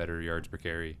and a better yards per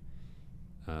carry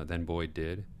than Boyd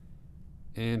did.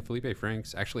 And Felipe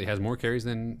Franks actually has more carries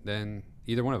than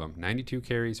either one of them. 92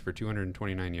 carries for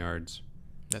 229 yards.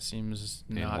 That seems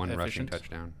not efficient. And one rushing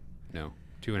touchdown. No,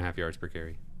 2.5 yards per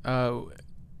carry.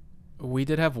 We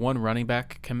did have one running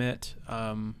back commit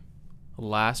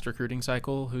last recruiting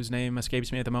cycle whose name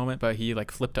escapes me at the moment, but he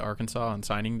flipped to Arkansas on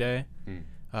signing day.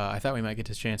 I thought we might get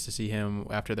a chance to see him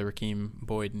after the Rakeem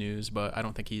Boyd news, but I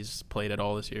don't think he's played at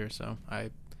all this year. So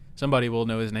somebody will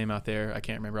know his name out there. I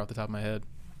can't remember off the top of my head.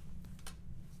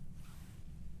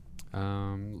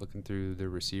 Looking through the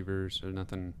receivers, there's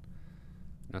nothing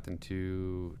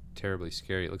too terribly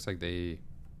scary. It looks like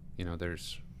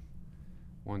there's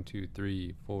 1, 2,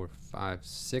 3, 4, 5,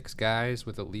 6 guys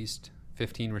with at least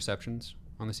 15 receptions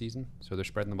on the season. So they're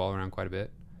spreading the ball around quite a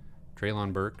bit.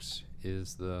 Treylon Burks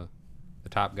is the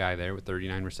top guy there with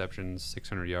 39 receptions,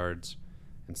 600 yards,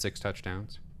 and 6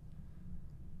 touchdowns.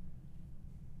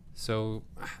 So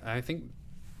I think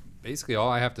basically all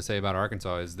I have to say about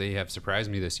Arkansas is they have surprised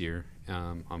me this year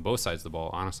on both sides of the ball,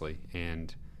 honestly.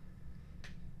 And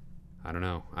I don't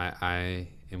know. I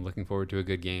am looking forward to a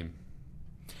good game.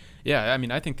 Yeah, I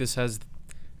mean, I think this has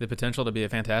the potential to be a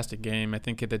fantastic game. I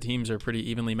think the teams are pretty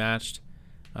evenly matched.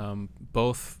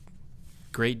 Both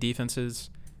great defenses,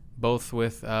 both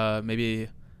with maybe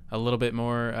a little bit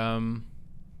more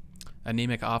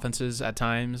anemic offenses at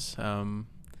times.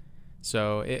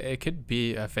 So it could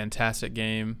be a fantastic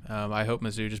game. I hope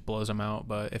Mizzou just blows them out,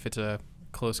 but if it's a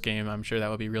close game, I'm sure that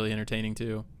would be really entertaining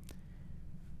too.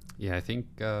 Yeah, I think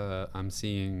I'm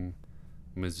seeing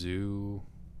Mizzou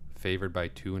favored by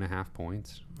 2.5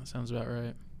 points. That sounds about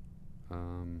right.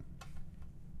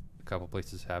 A couple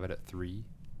places have it at 3.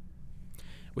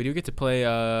 We do get to play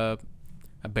a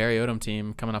Barry Odom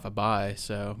team coming off a bye,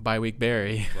 so bye week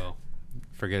Barry. Well,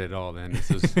 forget it all then. This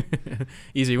is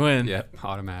easy win. Yep,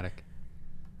 automatic.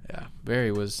 Yeah,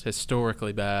 Barry was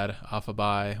historically bad off a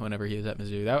bye whenever he was at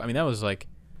Mizzou.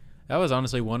 That was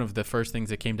honestly one of the first things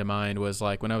that came to mind was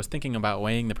when I was thinking about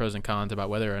weighing the pros and cons about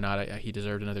whether or not he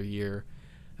deserved another year.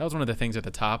 That was one of the things at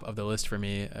the top of the list for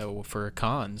me for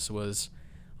cons was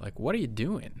what are you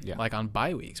doing? Yeah. On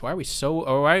bye weeks. Why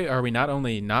are we not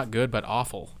only not good but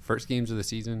awful? First games of the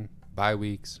season, bye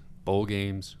weeks, bowl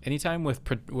games. Anytime with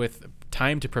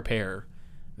time to prepare,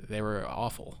 they were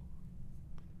awful.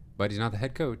 But he's not the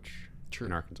head coach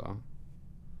in Arkansas.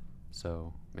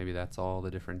 So maybe that's all the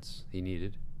difference he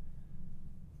needed.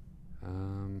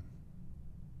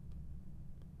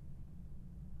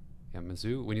 Yeah,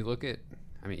 Mizzou, when you look at,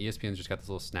 ESPN's just got this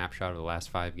little snapshot of the last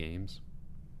 5 games.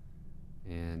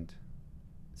 And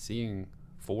seeing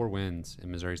 4 wins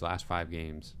in Missouri's last 5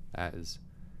 games, that is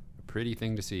a pretty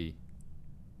thing to see.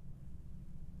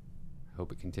 I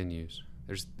hope it continues.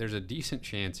 There's a decent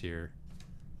chance here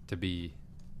to be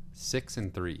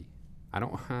 6-3. I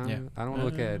don't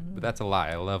look ahead, but that's a lie.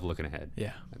 I love looking ahead.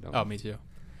 Yeah. Oh, me too.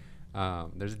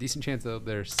 There's a decent chance though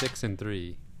they're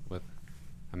 6-3 with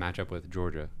a matchup with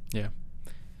Georgia. Yeah,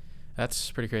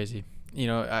 that's pretty crazy.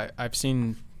 I've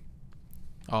seen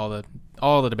all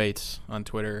the debates on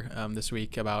Twitter this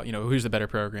week about who's the better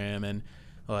program, and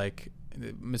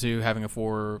Mizzou having a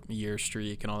 4-year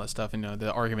streak and all that stuff. And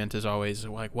the argument is always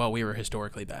like, well, we were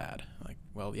historically bad. Like,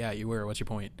 well, yeah, you were. What's your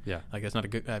point? Yeah. Like, that's not a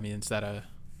good. I mean, is that a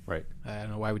Right. I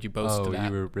don't know. Why would you boast to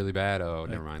that? You were really bad. Oh,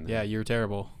 Like, never mind. Then. Yeah, you were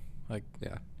terrible. Like,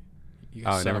 Yeah. you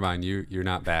guys Never suck. mind. You're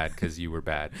not bad because you were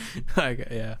bad. Like,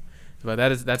 yeah, but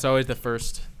that's always the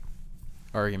first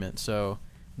argument. So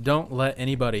don't let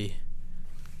anybody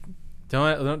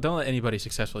don't let anybody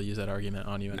successfully use that argument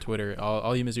on you on Twitter.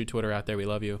 All you Mizzou Twitter out there, we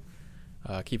love you.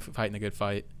 Keep fighting the good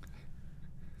fight.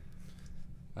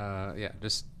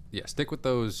 Stick with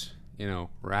those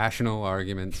rational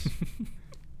arguments,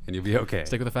 and you'll be okay.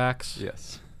 Stick with the facts.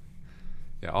 Yes.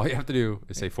 Yeah. All you have to do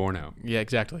is say 4-0. Yeah,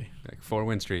 exactly. Like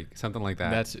 4-win streak, something like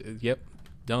that. That's yep.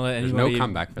 Don't let There's anybody. no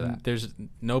comeback for that. There's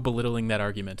no belittling that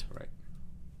argument. Right.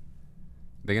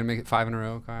 They gonna make it 5 in a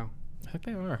row, Kyle? I think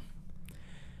they are.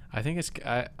 I think it's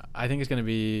going to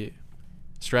be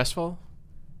stressful.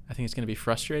 I think it's going to be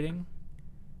frustrating.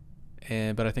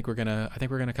 But I think we're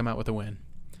gonna come out with a win,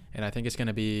 and I think it's going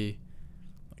to be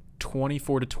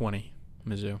 24-20,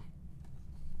 Mizzou.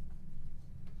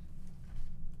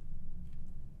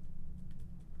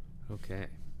 Okay.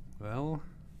 Well,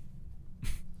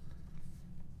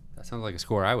 that sounds like a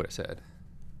score I would have said.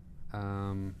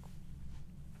 Man.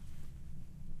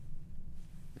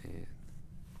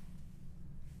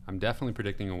 I'm definitely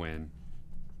predicting a win.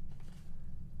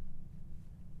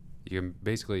 You can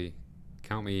basically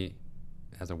count me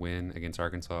as a win against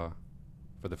Arkansas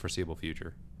for the foreseeable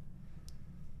future.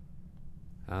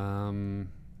 I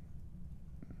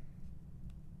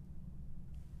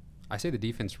say the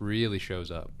defense really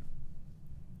shows up.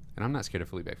 And I'm not scared of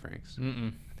Felipe Franks.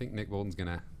 I think Nick Bolton's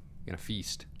gonna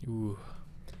feast. Ooh.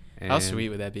 And How sweet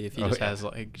would that be if he has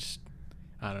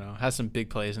I don't know, has some big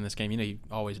plays in this game. He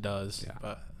always does. Yeah.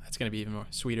 But that's going to be even more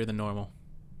sweeter than normal.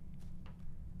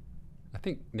 I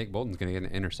think Nick Bolton's gonna get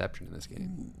an interception in this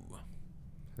game. Ooh.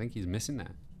 I think he's missing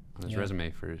that on his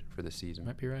resume for this season.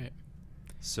 Might be right.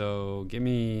 So give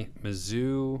me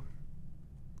Mizzou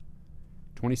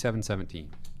 27-17.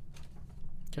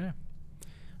 Okay.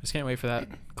 I just can't wait for that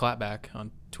clapback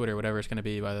on Twitter, whatever it's going to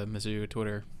be by the Mizzou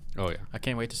Twitter. Oh, yeah. I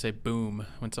can't wait to say boom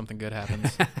when something good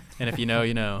happens. And if you know,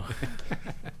 you know.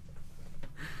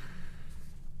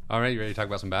 All right, you ready to talk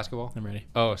about some basketball? I'm ready.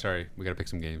 Oh, sorry. We got to pick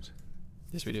some games.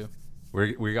 Yes, we do.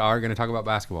 We are going to talk about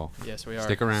basketball. Yes, we are.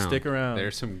 Stick around. Stick around.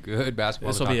 There's some good basketball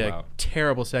This to will talk be about. a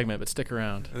terrible segment, but stick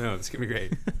around. No, this is going to be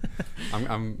great.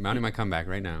 I'm mounting my comeback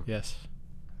right now. Yes.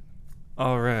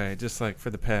 All right, just like for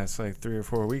the past 3 or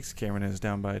 4 weeks, Cameron is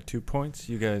down by 2 points.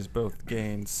 You guys both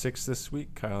gained 6 this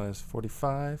week. Kyle has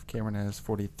 45. Cameron has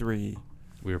 43.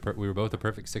 We were both a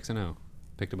perfect 6-0.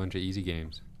 Picked a bunch of easy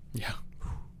games. Yeah.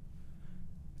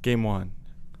 Game 1,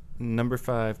 number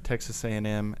 5 Texas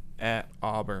A&M at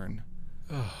Auburn.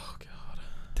 Oh, God.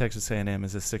 Texas A&M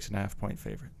is a 6.5 point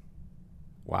favorite.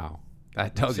 Wow.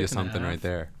 That tells you 6.5. something right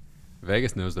there.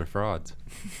 Vegas knows they're frauds.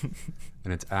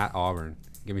 And it's at Auburn.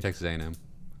 Give me Texas A&M.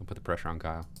 I'll put the pressure on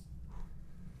Kyle.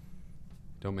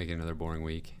 Don't make it another boring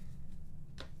week.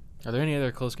 Are there any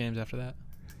other close games after that?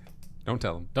 Don't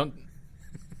tell him. Don't.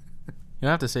 You don't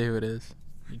have to say who it is.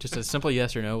 Just a simple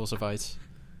yes or no will suffice.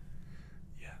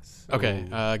 Yes. Okay.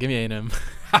 Ooh. Give me A&M.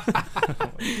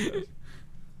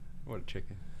 What a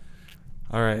chicken.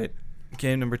 All right.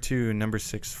 Game number 2, number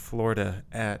 6 Florida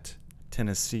at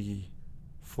Tennessee.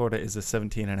 Florida is a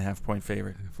 17.5 point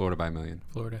favorite. Florida by a million.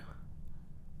 Florida.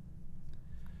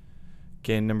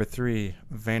 Game number 3,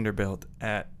 Vanderbilt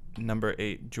at number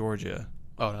 8 Georgia.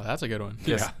 Oh, no, that's a good one.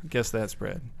 Guess that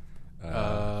spread.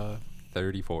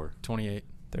 34. 28.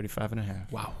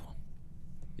 35.5. Wow.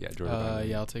 Yeah, Georgia by a million.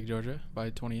 Yeah, I'll take Georgia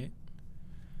by 28.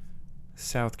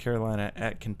 South Carolina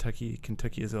at Kentucky.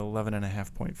 Kentucky is an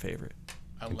 11.5 point favorite.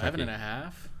 Eleven and a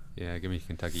half? Yeah, give me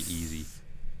Kentucky easy.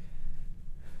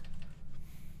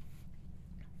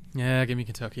 Yeah, give me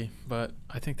Kentucky. But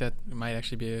I think that might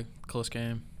actually be a close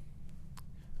game.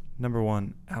 Number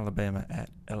 1, Alabama at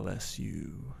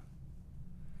LSU.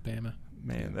 Bama.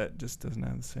 Man, that just doesn't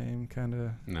have the same kind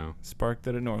of No. spark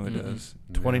that it normally Mm-mm. does.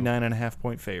 No. 29.5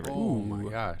 point favorite. Oh, my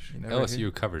gosh. You never LSU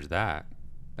hear- covers that.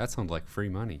 That sounds like free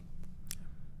money.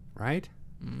 Right?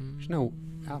 There's no...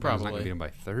 Alabama's not going to Probably. beat them by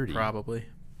 30. Probably.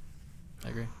 I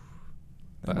agree.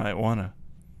 They might want to.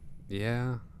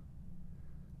 Yeah.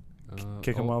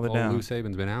 Kick 'em while they're down. Lou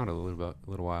Saban's been out a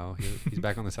little while. He's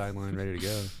back on the sideline, ready to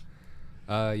go.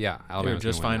 Yeah, They're Alabama's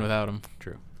just gonna win fine that. without him.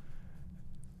 True.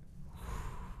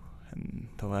 And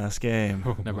the last game,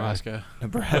 Oh, Nebraska.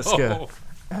 Nebraska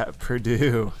at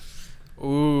Purdue.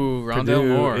 Ooh, Rondell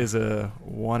Purdue Moore. is a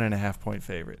 1.5 point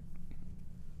favorite.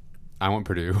 I want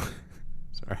Purdue.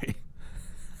 Sorry.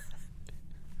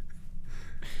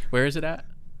 Where is it at?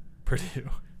 Purdue.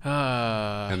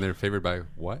 And they're favored by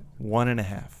what?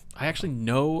 1.5. I actually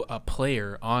know a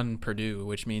player on Purdue,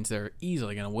 which means they're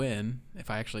easily going to win if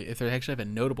they actually have a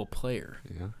notable player.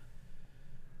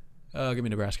 Yeah. Give me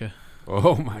Nebraska.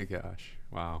 Oh my gosh!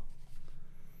 Wow.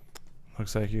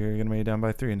 Looks like you're going to be down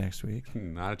by 3 next week.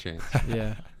 Not a chance.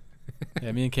 Yeah.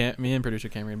 Yeah, me and producer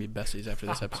Cam are going to be besties after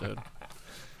this episode.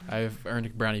 I've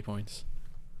earned brownie points.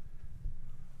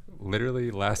 Literally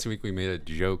last week we made a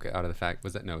joke out of the fact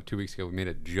 2 weeks ago we made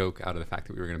a joke out of the fact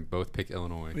that we were going to both pick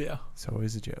Illinois. Yeah. It's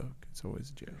always a joke. It's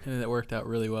always a joke. And it worked out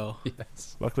really well.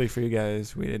 Yes. Luckily for you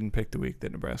guys, we didn't pick the week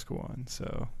that Nebraska won.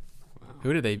 So Wow.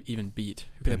 Who did they even beat?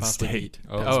 Who could they Penn possibly State.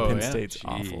 beat? Oh, Penn yeah? State's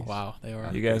Jeez. awful. Wow, they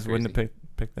are. You guys Pretty wouldn't have crazy.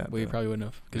 picked that. We though. probably wouldn't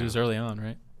have because it No. was early on,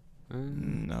 right?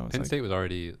 No, it's Penn like State was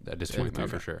already a disappointment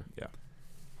for sure. Yeah.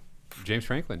 James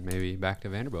Franklin maybe back to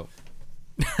Vanderbilt.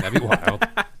 That'd be wild.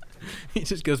 He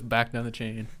just goes back down the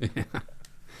chain. Yeah.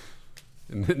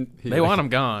 And then They want him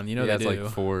gone. You know he they has do.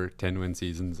 like 4 10-win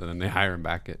seasons, and then they hire him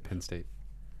back at Penn State.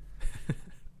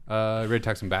 Ready to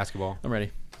talk some basketball. I'm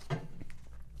ready.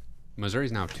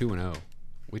 Missouri's now 2-0.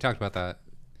 We talked about that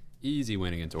easy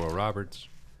win against Oral Roberts.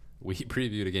 We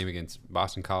previewed a game against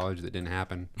Boston College that didn't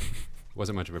happen.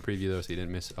 Wasn't much of a preview though, so you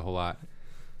didn't miss a whole lot.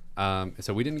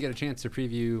 So we didn't get a chance to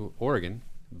preview Oregon,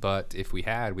 but if we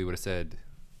had, we would have said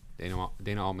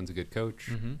Dana Altman's a good coach.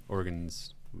 Mhm.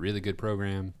 Oregon's really good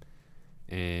program,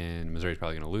 and Missouri's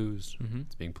probably going to lose. Mhm.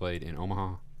 It's being played in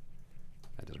Omaha.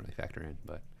 That doesn't really factor in,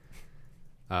 but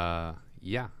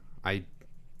yeah, I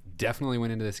definitely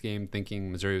went into this game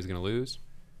thinking Missouri was going to lose.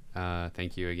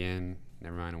 Thank you again.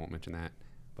 Never mind, I won't mention that,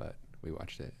 but we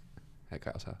watched it at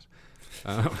Kyle's house.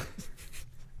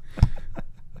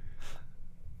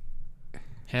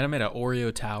 Hannah made an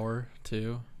Oreo tower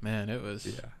too. Man, it was.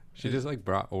 Yeah, she just like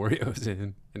brought Oreos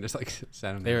in and just like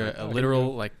sat them They there. were like, a "Oh, here literal you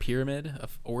go." like pyramid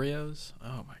of Oreos.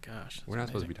 Oh my gosh. that's We're not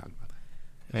supposed to be amazing. talking about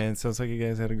that. And it sounds like you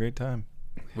guys had a great time.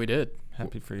 We did.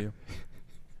 Happy for you.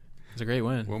 It was a great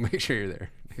win. We'll make sure you're there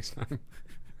next time.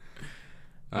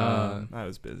 I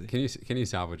was busy. Can you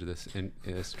salvage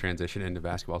this transition into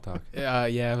basketball talk?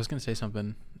 Yeah, I was gonna say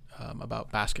something about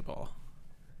basketball.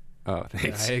 Oh,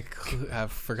 thanks. I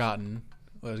have forgotten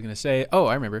what I was gonna say. Oh,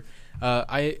 I remember.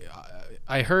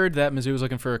 I heard that Mizzou was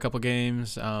looking for a couple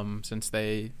games since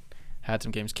they had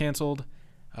some games canceled.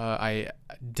 I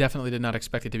definitely did not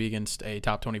expect it to be against a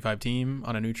top 25 team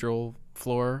on a neutral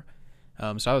floor.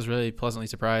 So I was really pleasantly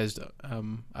surprised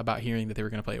about hearing that they were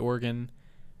going to play Oregon.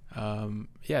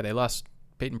 Yeah, they lost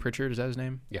Peyton Pritchard. Is that his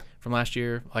name? Yeah. From last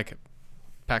year, like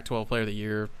Pac-12 Player of the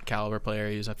Year caliber player.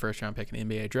 He was a first-round pick in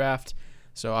the NBA draft.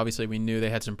 So obviously we knew they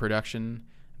had some production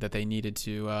that they needed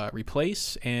to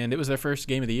replace, and it was their first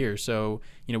game of the year. So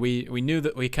we knew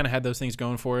that we kind of had those things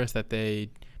going for us, that they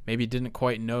maybe didn't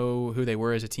quite know who they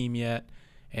were as a team yet,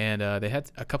 and they had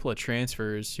a couple of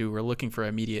transfers who were looking for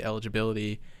immediate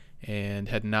eligibility and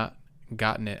had not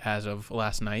gotten it as of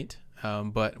last night.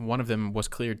 But one of them was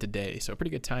cleared today, so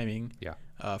pretty good timing. Yeah.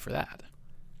 For that.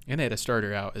 And they had a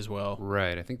starter out as well.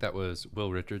 Right. I think that was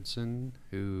Will Richardson,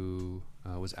 who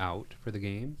was out for the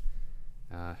game,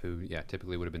 who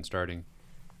typically would have been starting.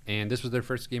 And this was their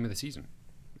first game of the season.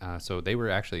 So they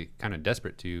were actually kind of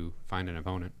desperate to find an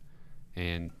opponent.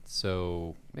 And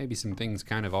so maybe some things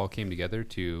kind of all came together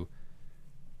to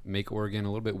make Oregon a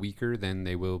little bit weaker than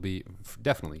they will be,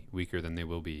 definitely weaker than they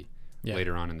will be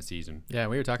later on in the season. Yeah,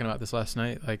 we were talking about this last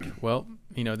night. Like, well,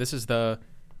 this is the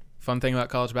fun thing about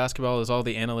college basketball is all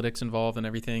the analytics involved and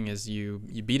everything is you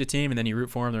beat a team and then you root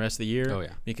for them the rest of the year. Oh,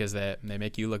 yeah. Because they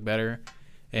make you look better.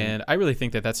 And I really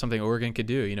think that that's something Oregon could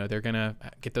do. They're going to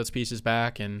get those pieces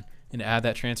back and add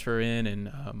that transfer in.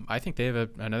 And I think they have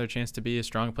another chance to be a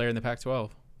strong player in the Pac-12.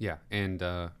 Yeah, and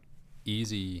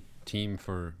easy team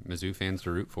for Mizzou fans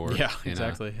to root for. Yeah, in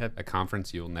exactly. A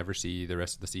conference you'll never see the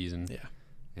rest of the season. Yeah.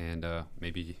 And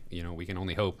maybe, we can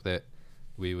only hope that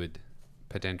we would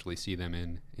potentially see them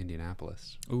in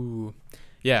Indianapolis. Ooh.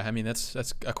 Yeah, I mean, that's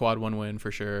a quad 1 win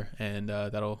for sure. And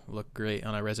that'll look great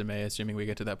on our resume, assuming we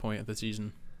get to that point of the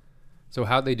season. So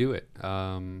how'd they do it?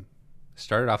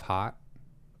 Started off hot,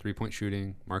 3-point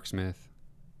shooting, Mark Smith,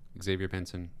 Xavier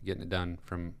Pinson getting it done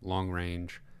from long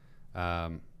range.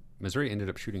 Missouri ended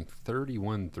up shooting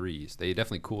 31 threes. They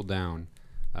definitely cooled down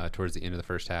towards the end of the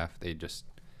first half. They just,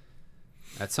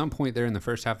 at some point there in the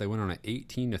first half, they went on an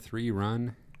 18-3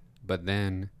 run, but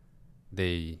then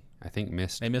they, I think,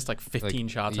 missed. They missed like 15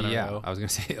 shots in a row. I was going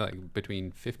to say like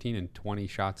between 15 and 20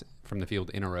 shots from the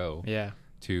field in a row. Yeah.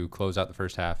 To close out the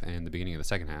first half and the beginning of the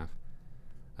second half.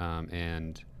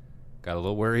 And got a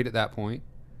little worried at that point.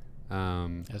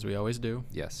 As we always do.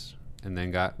 Yes. And then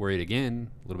got worried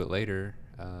again a little bit later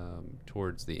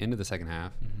towards the end of the second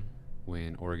half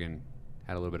when Oregon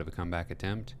had a little bit of a comeback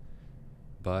attempt.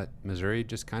 But Missouri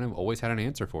just kind of always had an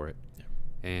answer for it. Yeah.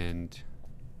 And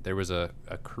there was a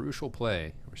crucial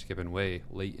play. We're skipping way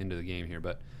late into the game here,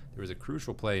 but there was a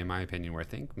crucial play, in my opinion, where I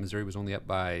think Missouri was only up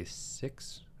by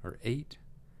 6 or 8.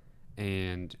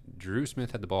 And Drew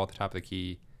Smith had the ball at the top of the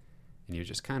key, and he was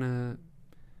just kind of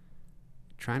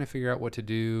trying to figure out what to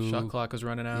do. Shot clock was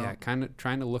running out. Yeah, kind of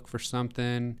trying to look for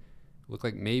something. Looked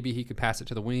like maybe he could pass it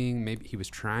to the wing. Maybe he was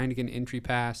trying to get an entry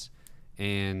pass,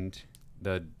 and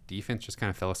the defense just kind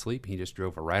of fell asleep. He just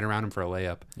drove right around him for a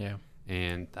layup. Yeah.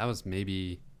 And that was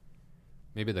maybe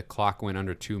the clock went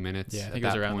under 2 minutes. Yeah, I think it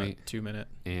was around the 2 minute.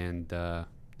 And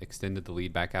extended the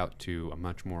lead back out to a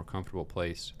much more comfortable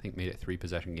place. I think made it a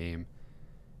 3-possession game.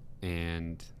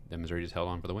 And then Missouri just held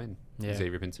on for the win. Yeah.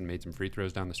 Xavier Pinson made some free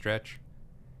throws down the stretch.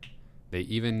 They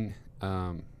even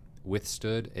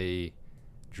withstood a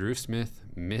Drew Smith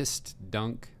missed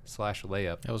dunk /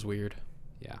 layup. That was weird.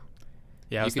 Yeah.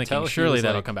 Yeah, I was thinking surely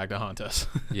that'll come back to haunt us.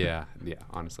 yeah,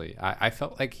 honestly. I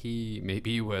felt like he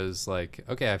maybe was like,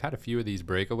 okay, I've had a few of these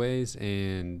breakaways,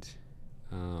 and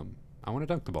I want to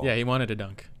dunk the ball. Yeah, he wanted to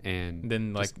dunk. And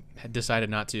then, decided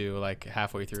not to,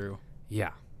 halfway through.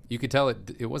 Yeah. You could tell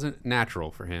it wasn't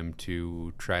natural for him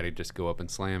to try to just go up and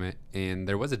slam it. And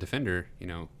there was a defender,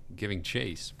 giving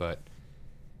chase, but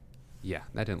yeah,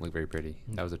 that didn't look very pretty.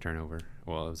 That was a turnover.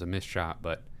 Well, it was a missed shot,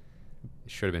 but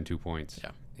it should have been 2 points.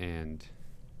 Yeah. And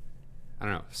I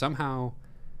don't know. Somehow,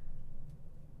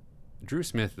 Drew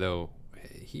Smith, though,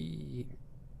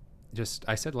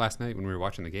 I said last night when we were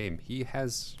watching the game, he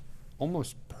has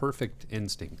almost perfect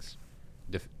instincts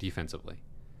defensively.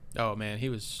 Oh, man, he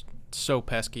was so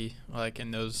pesky,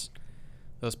 in those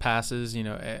passes,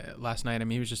 last night. I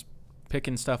mean, he was just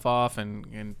picking stuff off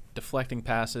and deflecting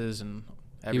passes and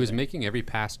everything. He was making every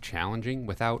pass challenging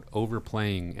without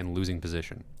overplaying and losing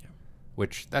position,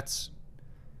 which that's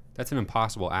an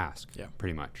impossible ask,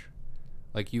 pretty much.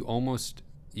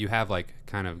 You have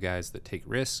kind of guys that take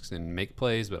risks and make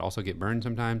plays but also get burned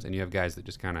sometimes, and you have guys that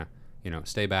just kind of,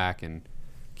 stay back and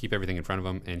keep everything in front of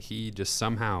them, and he just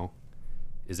somehow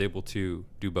is able to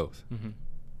do both. Mm-hmm.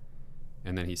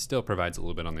 And then he still provides a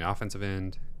little bit on the offensive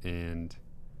end and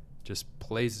just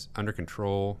plays under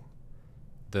control.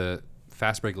 The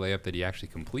fast break layup that he actually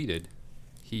completed,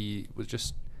 he was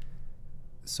just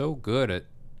so good at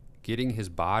getting his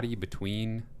body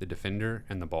between the defender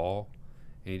and the ball,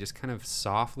 and he just kind of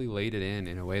softly laid it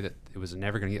in a way that it was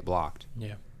never going to get blocked.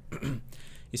 Yeah.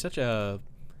 He's such a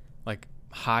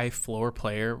high floor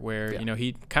player where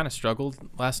he kind of struggled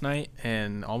last night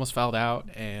and almost fouled out,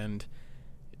 and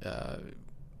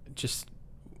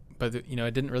but it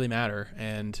didn't really matter.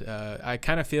 And I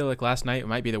kind of feel like last night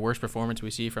might be the worst performance we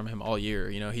see from him all year.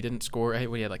 He didn't score.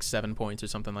 He had 7 points or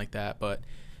something like that,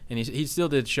 and he still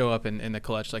did show up in the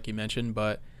clutch, like you mentioned,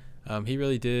 but he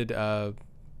really did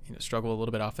struggle a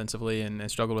little bit offensively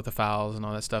and struggled with the fouls and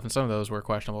all that stuff, and some of those were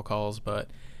questionable calls, but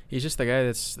he's just the guy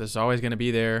that's always going to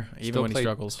be there, even when he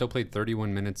struggles. Still played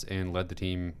 31 minutes and led the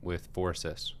team with 4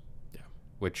 assists. Yeah,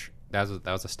 which that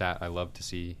was a stat I love to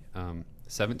see.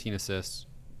 17 assists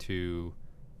to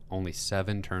only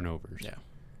 7 turnovers. Yeah,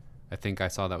 I think I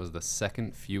saw that was the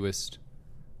second fewest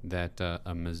that a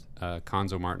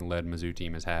Conzo Martin-led Mizzou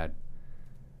team has had.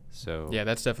 So yeah,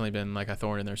 that's definitely been a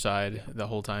thorn in their side the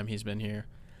whole time he's been here.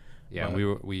 Yeah,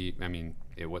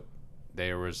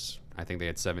 I think they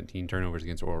had 17 turnovers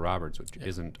against Oral Roberts, which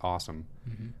isn't awesome.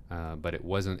 Mm-hmm. But it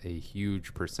wasn't a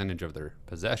huge percentage of their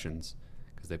possessions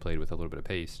because they played with a little bit of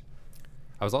pace.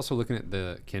 I was also looking at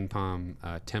the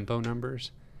KenPom tempo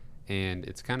numbers, and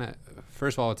it's kind of,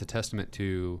 first of all, it's a testament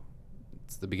to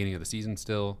it's the beginning of the season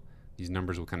still. These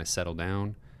numbers will kind of settle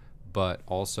down, but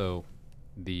also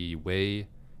the way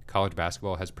college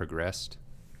basketball has progressed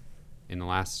in the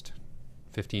last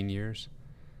 15 years.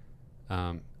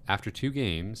 After 2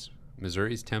 games,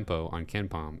 Missouri's tempo on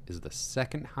KenPom is the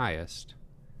second highest,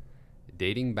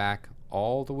 dating back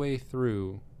all the way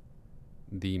through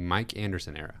the Mike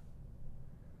Anderson era.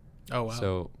 Oh, wow.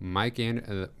 So Mike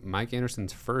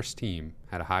Anderson's first team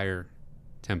had a higher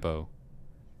tempo.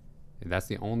 And that's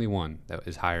the only one that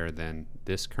is higher than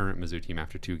this current Mizzou team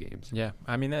after 2 games. Yeah,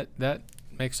 I mean, that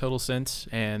makes total sense,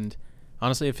 and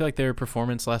honestly, I feel like their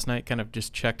performance last night kind of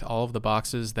just checked all of the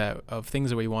boxes of things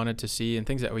that we wanted to see and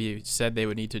things that we said they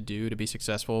would need to do to be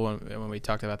successful when we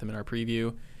talked about them in our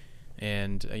preview.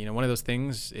 And, one of those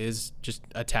things is just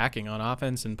attacking on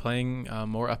offense and playing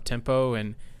more up-tempo.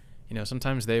 And,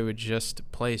 sometimes they would just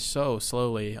play so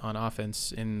slowly on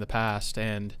offense in the past.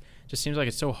 And it just seems like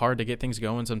it's so hard to get things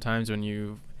going sometimes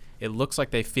when it looks like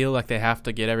they feel like they have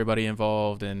to get everybody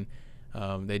involved. And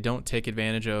They don't take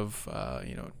advantage of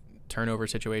turnover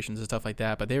situations and stuff like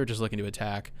that, but they were just looking to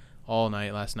attack all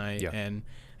night last night, and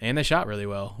they shot really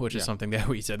well, which is something that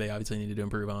we said they obviously needed to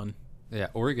improve on. Yeah,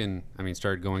 Oregon,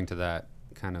 started going to that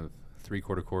kind of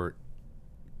three-quarter court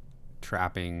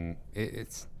trapping.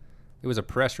 It was a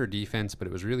pressure defense, but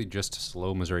it was really just to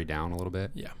slow Missouri down a little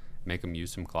bit. Yeah. Make them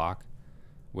use some clock,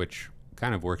 which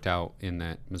kind of worked out in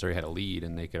that Missouri had a lead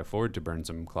and they could afford to burn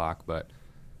some clock. But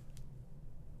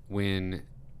when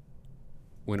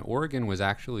Oregon was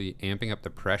actually amping up the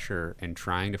pressure and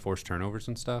trying to force turnovers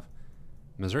and stuff,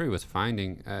 Missouri was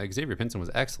finding Xavier Pinson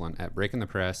was excellent at breaking the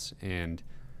press, and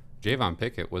Javon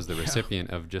Pickett was the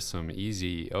recipient of just some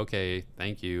easy, okay,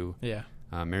 thank you,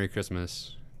 Merry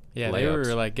Christmas. Yeah, layups. They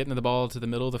were like getting the ball to the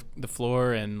middle of the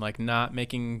floor and like not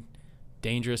making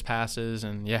dangerous passes.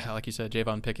 And like you said,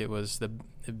 Javon Pickett was the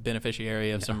beneficiary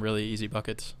of some really easy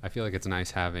buckets. I feel like it's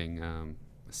nice having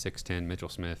 6'10" Mitchell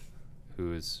Smith,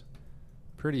 who is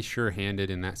pretty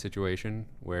sure-handed in that situation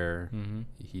where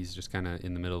he's just kind of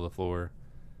in the middle of the floor,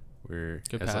 where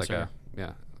good has passer.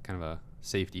 like kind of a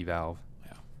safety valve.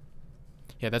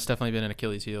 Yeah, that's definitely been an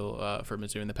Achilles heel for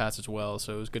Mizzou in the past as well.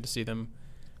 So it was good to see them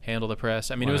handle the press.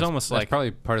 It was almost that's like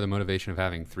probably part of the motivation of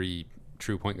having 3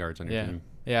 true point guards on your team.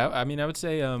 Yeah, I would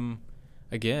say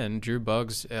again, Drew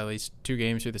Buggs, at least 2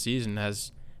 games through the season,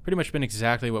 has pretty much been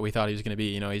exactly what we thought he was going to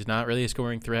be. He's not really a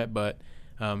scoring threat, but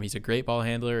he's a great ball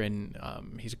handler, and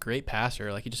he's a great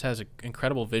passer. Like, he just has an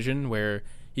incredible vision where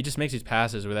he just makes these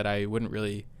passes that I wouldn't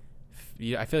really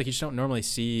I feel like you just don't normally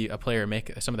see a player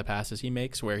make some of the passes he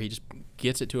makes, where he just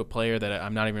gets it to a player that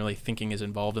I'm not even really thinking is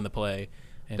involved in the play.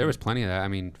 And there was plenty of that.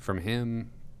 From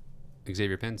him,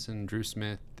 Xavier Pinson, Drew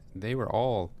Smith, they were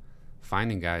all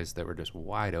finding guys that were just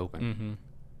wide open.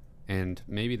 And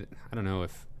maybe, I don't know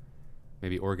if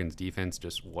maybe Oregon's defense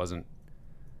just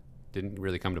didn't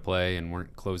really come to play and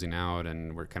weren't closing out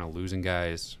and were kind of losing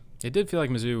guys. It did feel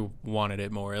like Mizzou wanted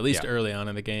it more, at least early on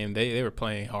in the game. They were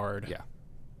playing hard.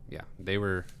 Yeah, they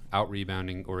were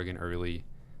out-rebounding Oregon early,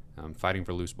 fighting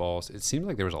for loose balls. It seemed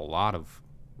like there was a lot of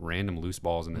random loose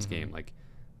balls in this game, like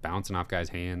bouncing off guys'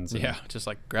 hands. Yeah, just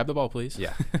like, grab the ball, please.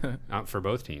 Yeah, for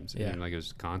both teams. Yeah. Like, it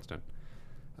was constant.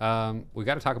 We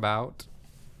got to talk about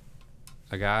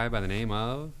a guy by the name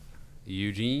of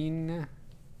Eugene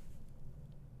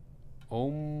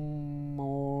Omori.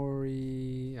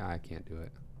 I can't do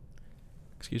it.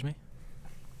 Excuse me?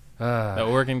 The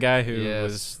Oregon guy who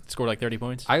scored like 30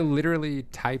 points? I literally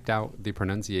typed out the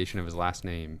pronunciation of his last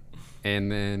name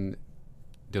and then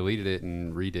deleted it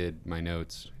and redid my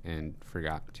notes and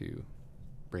forgot to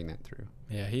bring that through.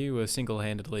 Yeah, he was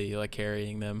single-handedly like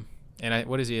carrying them. And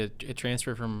what is he, a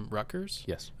transfer from Rutgers?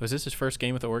 Yes. Was this his first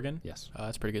game with Oregon? Yes.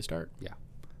 That's a pretty good start. Yeah.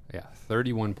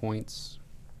 31 points,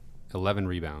 11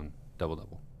 rebound,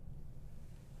 double-double.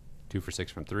 2 for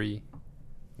 6 from 3,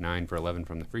 9 for 11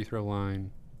 from the free throw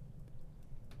line.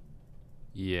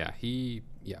 Yeah, he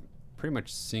pretty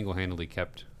much single-handedly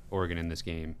kept Oregon in this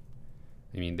game.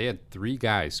 They had 3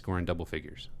 guys scoring double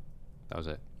figures. That was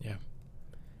it. Yeah.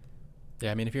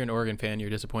 Yeah, if you're an Oregon fan, you're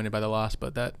disappointed by the loss,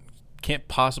 but that can't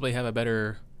possibly have a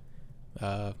better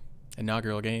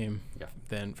inaugural game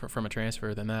than from a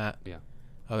transfer than that. Yeah.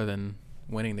 Other than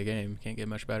winning the game, can't get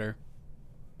much better.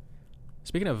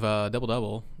 Speaking of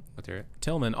double-double, Let's hear it.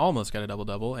 Tillman almost got a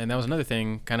double-double, and that was another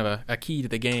thing, kind of a key to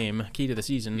the game, key to the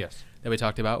season that we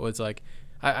talked about was like,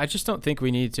 I just don't think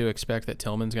we need to expect that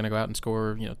Tillman's going to go out and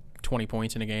score 20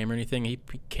 points in a game or anything.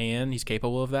 He's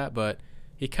capable of that, but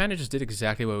he kind of just did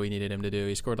exactly what we needed him to do.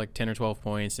 He scored like 10 or 12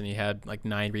 points, and he had like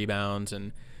 9 rebounds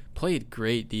and played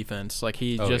great defense. Like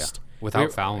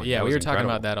without fouling. Yeah, we were talking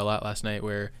about that a lot last night,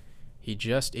 where he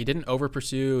didn't over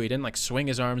pursue. He didn't like swing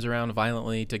his arms around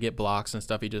violently to get blocks and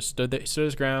stuff. He just stood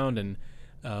his ground and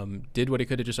did what he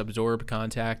could to just absorb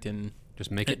contact and just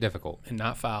make it difficult and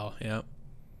not foul.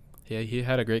 Yeah, he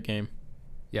had a great game.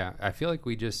 Yeah, I feel like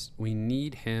we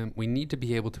need him. We need to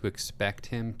be able to expect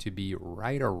him to be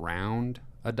right around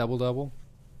a double-double.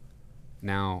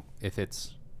 Now, if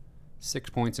it's 6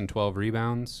 points and 12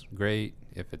 rebounds, great.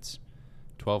 If it's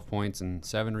 12 points and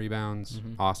 7 rebounds,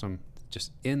 awesome.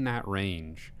 Just in that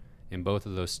range, in both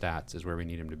of those stats is where we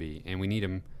need him to be. And we need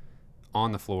him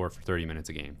on the floor for 30 minutes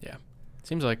a game. Yeah.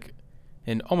 Seems like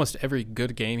in almost every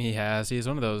good game he has, he's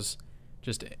one of those,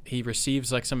 he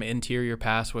receives like some interior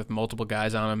pass with multiple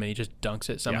guys on him and he just dunks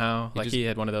it somehow. Yeah. He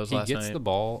had one of those last night. He gets the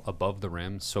ball above the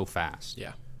rim so fast.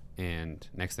 Yeah. And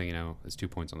next thing you know, it's 2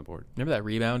 points on the board. Remember that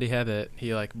rebound he had that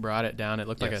he like brought it down? It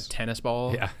looked like a tennis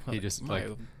ball. Yeah. He just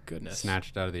goodness,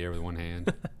 snatched it out of the air with one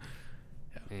hand.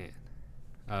 Man.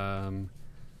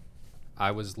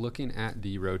 I was looking at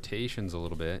the rotations a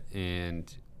little bit,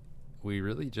 and we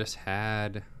really just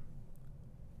had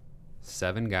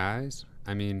 7 guys.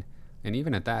 I mean, and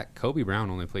even at that, Kobe Brown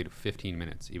only played 15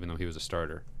 minutes, even though he was a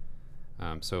starter.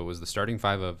 So it was the starting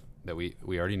 5 that we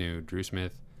already knew: Drew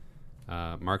Smith,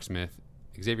 Mark Smith,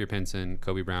 Xavier Pinson,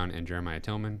 Kobe Brown, and Jeremiah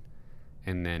Tillman.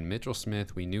 And then Mitchell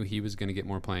Smith, we knew he was going to get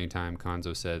more playing time.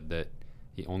 Konzo said that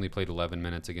he only played 11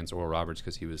 minutes against Oral Roberts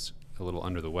because he was a little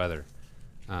under the weather.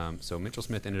 So Mitchell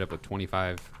Smith ended up with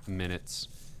 25 minutes,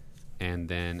 and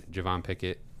then Javon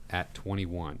Pickett at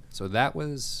 21. So that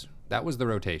was the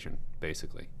rotation,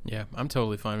 basically. Yeah, I'm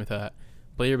totally fine with that.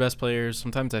 Play your best players.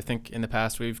 Sometimes I think in the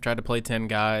past we've tried to play 10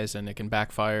 guys and it can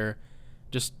backfire.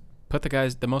 Just put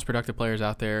the most productive players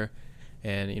out there.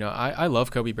 And, I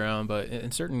love Kobe Brown, but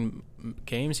in certain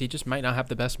games he just might not have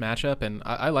the best matchup. And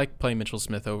I like playing Mitchell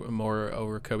Smith more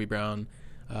over Kobe Brown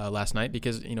last night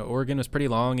because, Oregon was pretty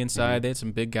long inside. Mm-hmm. They had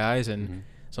some big guys, and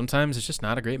sometimes it's just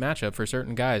not a great matchup for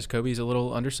certain guys. Kobe's a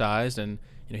little undersized, and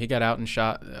he got out and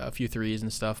shot a few threes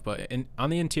and stuff. But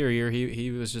on the interior, he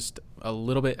was just a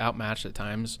little bit outmatched at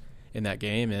times in that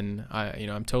game. And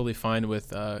I'm totally fine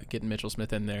with getting Mitchell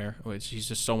Smith in there, which he's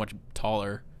just so much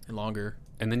taller and longer.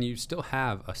 And then you still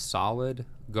have a solid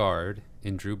guard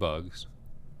in Drew Buggs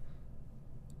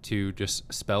to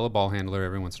just spell a ball handler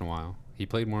every once in a while. He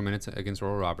played more minutes against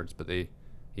Oral Roberts, but he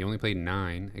only played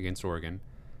 9 against Oregon.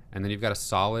 And then you've got a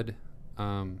solid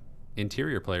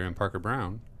interior player in Parker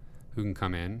Brown who can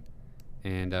come in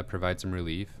and provide some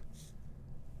relief.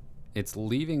 It's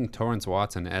leaving Torrance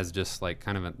Watson as just like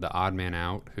kind of the odd man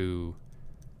out who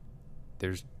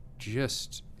there's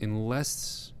just,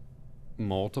 unless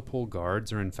multiple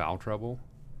guards are in foul trouble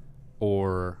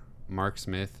or Mark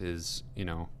Smith is,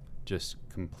 just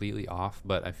completely off,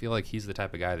 but I feel like he's the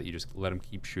type of guy that you just let him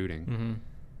keep shooting. Mm-hmm.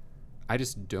 I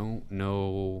just don't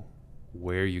know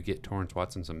where you get Torrance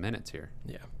Watson some minutes here.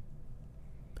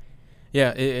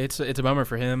 Yeah, it's a bummer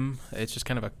for him. It's just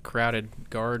kind of a crowded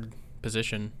guard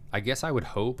position. I guess I would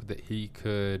hope that he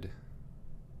could.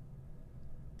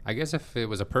 I guess if it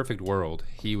was a perfect world,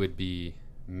 he would be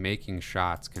making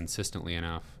shots consistently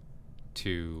enough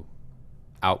to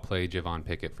outplay Javon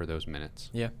Pickett for those minutes.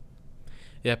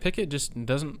 Yeah, Pickett just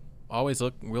doesn't always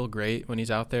look real great when he's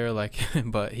out there,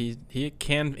 but he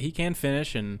can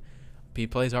finish, and he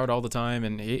plays hard all the time,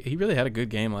 and he really had a good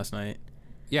game last night.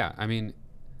 Yeah, I mean,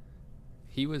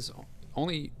 he was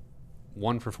only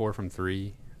 1 for 4 from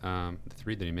 3. The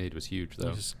 3 that he made was huge, though.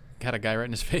 He just got a guy right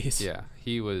in his face. Yeah,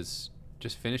 he was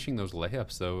just finishing those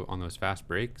layups, though, on those fast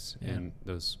breaks and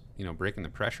those, breaking the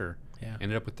pressure. Yeah.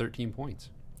 Ended up with 13 points.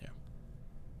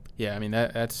 Yeah, I mean,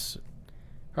 that's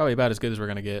probably about as good as we're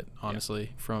going to get,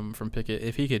 honestly, from Pickett.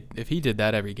 If he did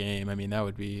that every game, I mean, that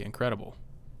would be incredible.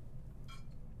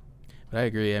 But I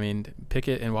agree. I mean,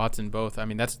 Pickett and Watson both. I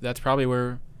mean, that's probably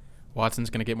where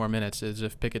Watson's going to get more minutes. Is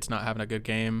if Pickett's not having a good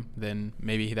game, then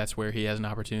maybe that's where he has an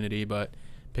opportunity. But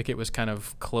Pickett was kind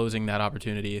of closing that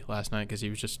opportunity last night because he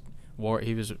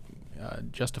was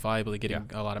justifiably getting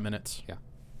a lot of minutes. Yeah.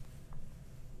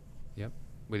 Yep.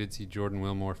 We did see Jordan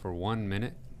Wilmore for 1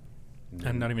 minute.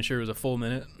 I'm not even sure it was a full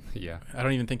minute. Yeah. I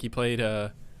don't even think he played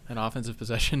an offensive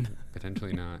possession.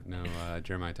 Potentially not. No,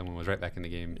 Jeremiah Tillman was right back in the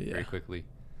game very quickly.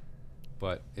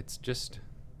 But it's just,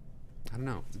 I don't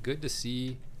know. It's good to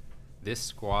see this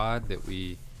squad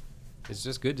it's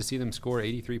just good to see them score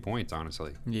 83 points,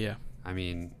 honestly. Yeah. I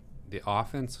mean, the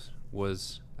offense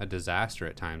was a disaster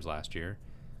at times last year,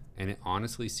 and it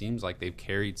honestly seems like they've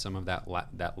carried some of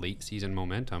that late season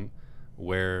momentum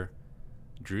where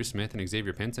Drew Smith and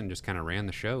Xavier Pinson just kind of ran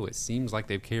the show. It seems like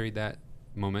they've carried that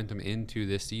momentum into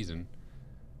this season,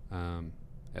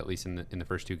 at least in the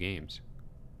first 2 games.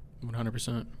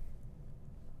 100%.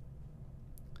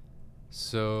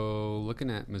 So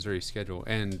looking at Missouri's schedule,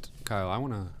 and Kyle, I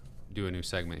want to do a new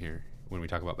segment here when we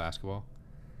talk about basketball,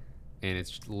 and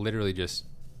it's literally just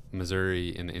Missouri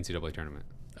in the NCAA tournament.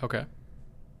 Okay.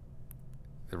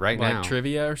 Right now, like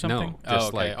trivia or something? No,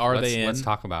 just let's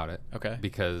talk about it. Okay.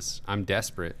 Because I'm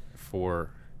desperate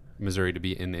for Missouri to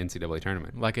be in the NCAA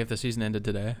tournament. Like if the season ended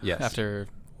today? Yes. After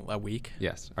a week?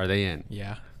 Yes. Are they in?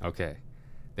 Yeah. Okay.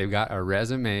 They've got a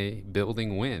resume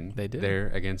building win. They did. There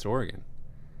against Oregon.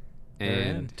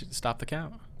 And stop the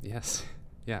count. Yes.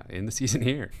 Yeah. In the season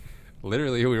here.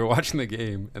 Literally, we were watching the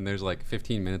game, and there's like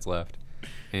 15 minutes left,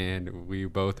 and we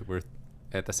both were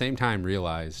at the same time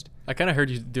realized. I kind of heard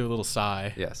you do a little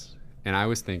sigh. Yes. And I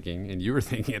was thinking, and you were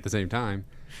thinking at the same time,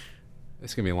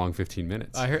 it's going to be a long 15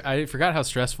 minutes. I forgot how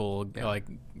stressful like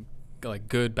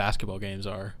good basketball games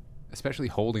are. Especially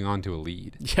holding on to a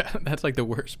lead. Yeah, that's like the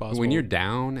worst possible. When you're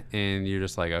down and you're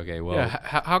just like, okay, well.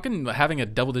 Yeah, how can having a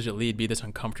double-digit lead be this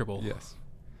uncomfortable? Yes.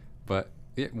 But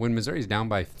when Missouri's down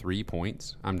by 3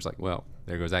 points, I'm just like, well,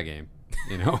 there goes that game.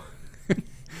 You know,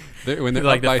 when they're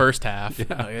like up the by, first half, yeah.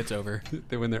 like, it's over.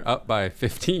 When they're up by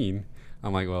 15,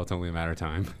 I'm like, well, it's only a matter of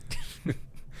time.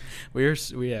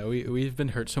 We've been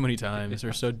hurt so many times.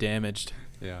 We're so damaged.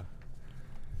 Yeah.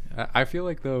 I feel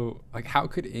like, though, like, how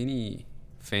could any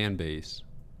fan base,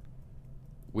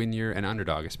 when you're an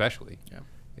underdog especially,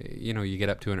 you know, you get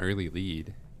up to an early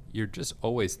lead, you're just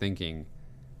always thinking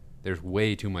there's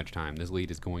way too much time. This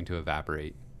lead is going to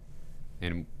evaporate.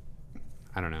 And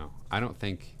I don't know. I don't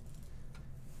think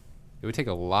it would take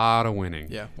a lot of winning.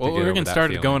 Yeah. to Well, get over Oregon that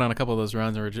started feeling. going on a couple of those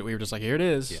runs, and we were just like, here it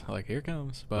is. Yeah. Like, here it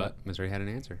comes. But Missouri had an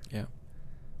answer.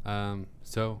 Yeah.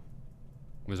 So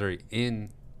Missouri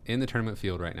in the tournament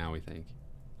field right now, we think.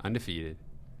 Undefeated.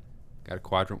 Got a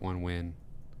quadrant 1 win.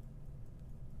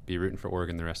 Be rooting for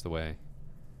Oregon the rest of the way.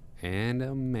 And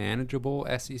a manageable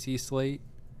SEC slate.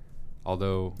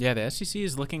 Although... Yeah, the SEC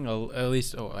is looking, at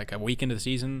least like a week into the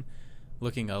season,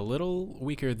 looking a little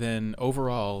weaker than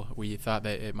overall we thought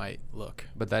that it might look.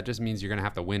 But that just means you're going to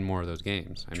have to win more of those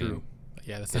games. I True. mean,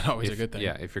 Yeah, that's not always a good thing.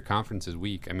 Yeah, if your conference is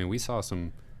weak. I mean, we saw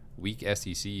some weak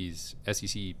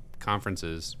SEC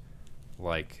conferences,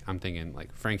 like, I'm thinking,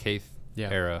 like, Frank Haith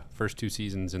era, first 2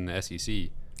 seasons in the SEC. Yeah.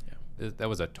 That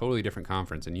was a totally different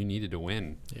conference, and you needed to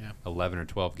win 11 or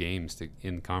 12 games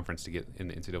in conference to get in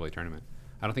the NCAA tournament.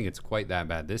 I don't think it's quite that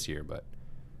bad this year, but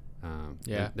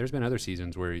there's been other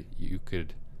seasons where you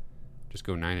could just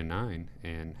go 9-9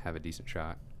 and have a decent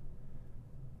shot.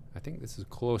 I think this is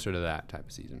closer to that type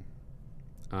of season.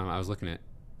 I was looking at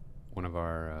one of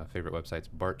our favorite websites,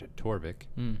 Bart Torvik,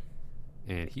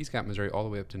 and he's got Missouri all the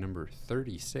way up to number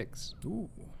 36. Ooh.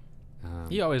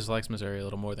 He always likes Missouri a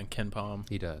little more than Ken Palm.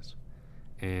 He does.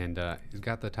 And he's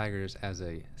got the Tigers as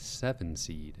a 7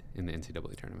 seed in the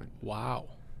NCAA tournament. Wow.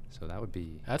 So that would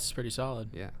be... That's pretty solid.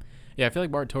 Yeah. Yeah, I feel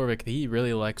like Bart Torvik, he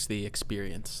really likes the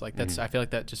experience. Like, that's I feel like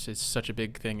that just is such a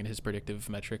big thing in his predictive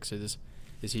metrics is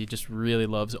he just really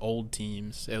loves old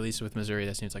teams. At least with Missouri,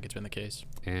 that seems like it's been the case.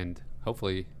 And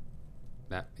hopefully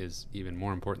that is even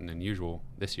more important than usual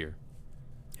this year.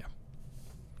 Yeah.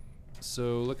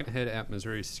 So looking ahead at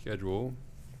Missouri's schedule,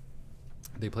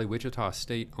 they play Wichita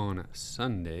State on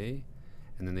Sunday,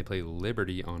 and then they play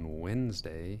Liberty on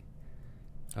Wednesday.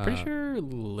 Pretty sure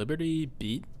Liberty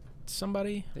beat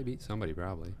somebody. They beat somebody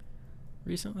probably.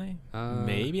 Recently?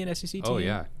 Maybe an SEC team? Oh,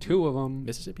 yeah. 2 of them.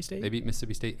 Mississippi State? They beat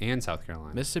Mississippi State and South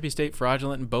Carolina. Mississippi State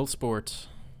fraudulent in both sports.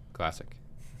 Classic.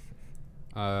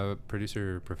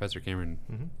 Producer Professor Cameron,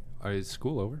 is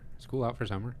school over? School out for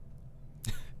summer?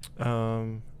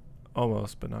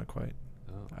 Almost, but not quite.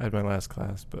 Oh. I had my last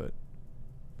class, but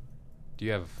Do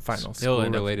you have Finals.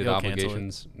 school-related he'll cancel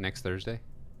obligations next Thursday?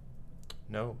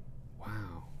 no.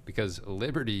 Wow. Because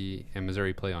Liberty and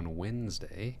Missouri play on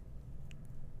Wednesday.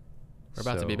 We're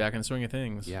about to be So, back in the swing of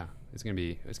things. Yeah, it's gonna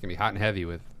be hot and heavy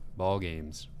with ball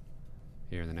games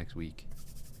here in the next week.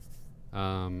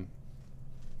 Kyle,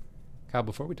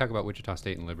 before we talk about Wichita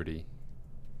State and Liberty,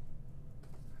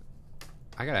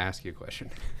 I gotta ask you a question.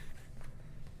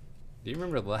 Do you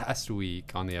remember last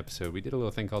week on the episode we did a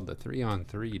little thing called the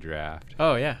 3-on-3 draft?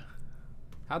 Oh, yeah.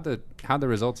 How'd the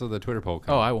results of the Twitter poll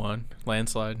come? Oh, I won.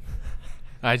 Landslide.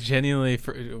 I genuinely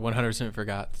 100%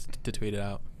 forgot to tweet it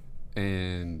out.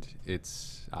 And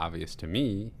it's obvious to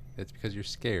me it's because you're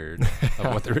scared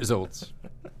of what the results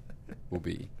will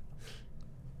be.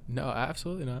 No,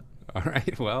 absolutely not. All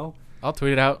right, well. I'll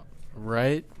tweet it out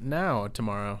right now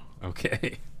tomorrow.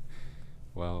 Okay.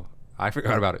 Well, I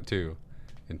forgot about it too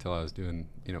until I was doing,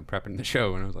 prepping the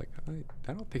show, and I was like,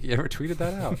 I don't think he ever tweeted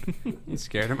that out. He's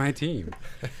scared of my team.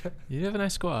 You have a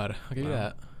nice squad. I'll give you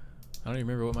that. I don't even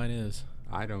remember what mine is.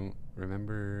 I don't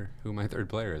remember who my third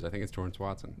player is. I think it's Torrance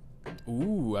Watson.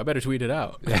 Ooh, I better tweet it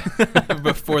out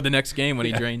before the next game when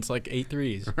he drains like 8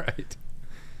 threes. Right.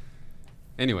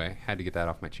 Anyway, had to get that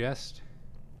off my chest.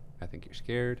 I think you're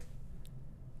scared.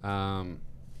 What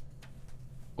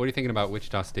are you thinking about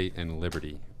Wichita State and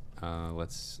Liberty?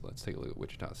 Let's take a look at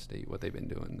Wichita State, what they've been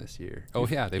doing this year. Oh,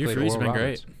 yeah, they played Freeze Oral have been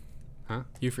Roberts. great. Huh?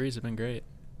 Hugh Freeze have been great.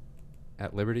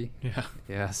 At Liberty? Yeah.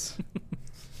 Yes.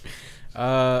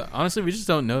 Honestly, we just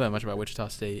don't know that much about Wichita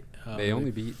State. They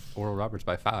only beat Oral Roberts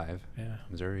by 5. Yeah.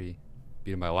 Missouri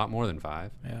beat them by a lot more than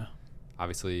 5. Yeah.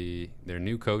 Obviously, their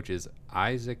new coach is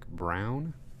Isaac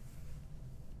Brown.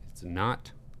 It's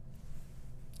not.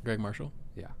 Greg Marshall.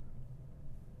 Yeah.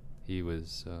 He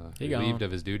was He relieved gone.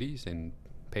 of his duties and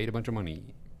paid a bunch of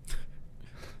money.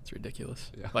 It's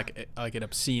ridiculous. Yeah. Like an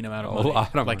obscene amount of A money.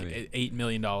 lot of like money. $8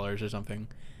 million or something.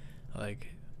 Like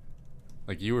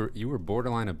you were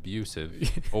borderline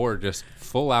abusive or just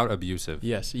full out abusive.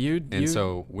 yes,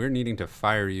 So we're needing to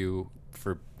fire you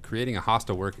for creating a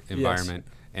hostile work environment,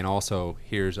 and also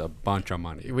here's a bunch of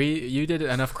money. You did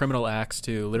enough criminal acts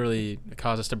to literally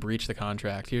cause us to breach the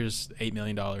contract. Here's $8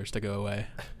 million to go away.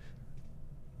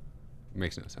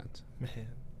 Makes no sense. Man.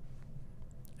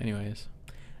 Anyways,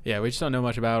 yeah, we just don't know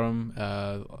much about them.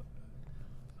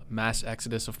 Mass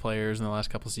exodus of players in the last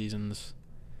couple seasons.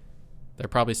 They're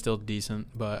probably still decent,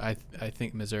 but I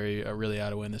think Missouri really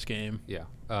ought to win this game. Yeah.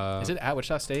 Is it at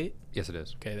Wichita State? Yes, it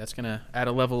is. Okay, that's going to add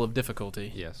a level of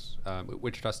difficulty. Yes.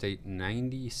 Wichita State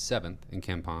 97th in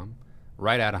KenPom,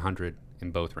 right at 100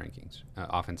 in both rankings,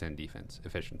 offense and defense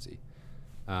efficiency.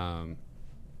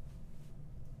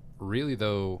 Really,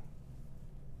 though,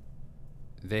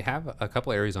 they have a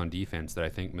couple areas on defense that I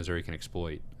think Missouri can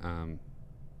exploit.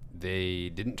 They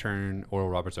didn't turn Oral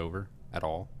Roberts over at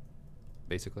all,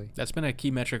 basically. That's been a key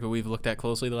metric that we've looked at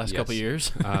closely the last couple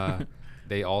years.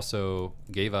 They also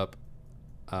gave up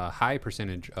a high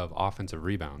percentage of offensive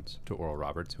rebounds to Oral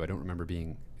Roberts, who I don't remember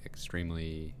being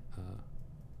extremely,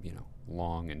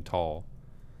 long and tall.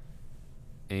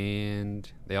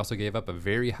 And they also gave up a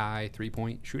very high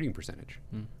three-point shooting percentage.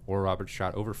 Oral Roberts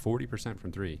shot over 40%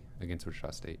 from three against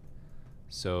Wichita State.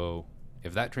 So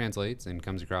if that translates and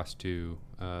comes across to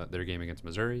their game against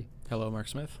Missouri. Hello, Mark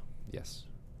Smith. Yes.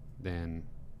 Then,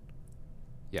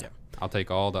 yeah, I'll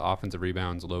take all the offensive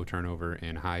rebounds, low turnover,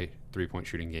 and high three-point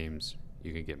shooting games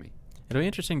you can get me. It'll be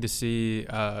interesting to see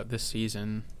this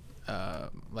season, how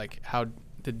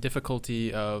the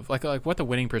difficulty of like what the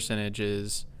winning percentage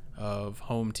is of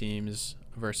home teams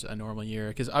versus a normal year.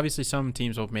 Because obviously some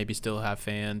teams will maybe still have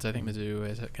fans. I think Mizzou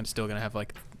is still going to have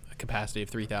like a capacity of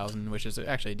 3,000, which is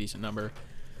actually a decent number.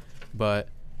 But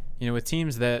with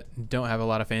teams that don't have a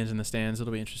lot of fans in the stands,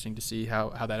 it'll be interesting to see how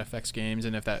that affects games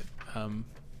and if that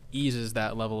eases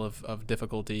that level of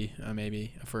difficulty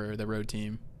maybe for the road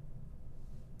team.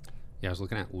 Yeah, I was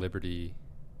looking at Liberty's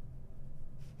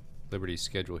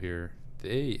schedule here.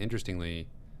 They, interestingly,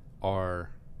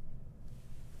 are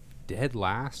dead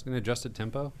last in adjusted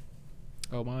tempo.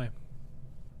 Oh, my.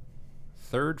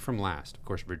 Third from last. Of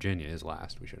course, Virginia is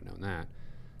last. We should have known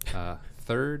that.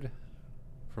 Third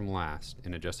from last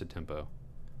in adjusted tempo.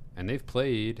 And they've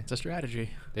played... It's a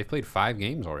strategy. They've played 5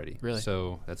 games already. Really?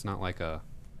 So that's not like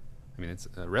it's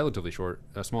a relatively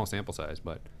a small sample size,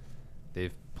 but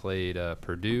they've played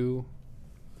Purdue.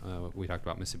 We talked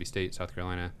about Mississippi State, South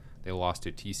Carolina. They lost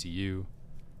to TCU.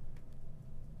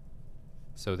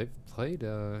 So they've played,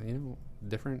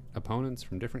 different opponents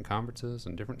from different conferences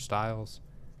and different styles,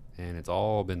 and it's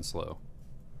all been slow.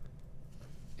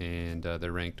 And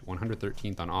they're ranked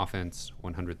 113th on offense,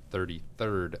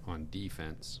 133rd on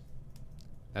defense.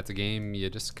 That's a game you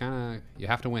just you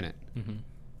have to win it. Mm-hmm.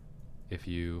 If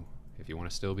you want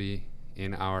to still be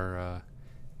in our,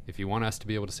 if you want us to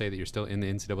be able to say that you're still in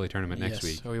the NCAA tournament next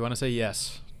week. So we want to say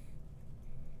yes.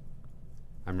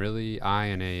 I'm really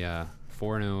eyeing a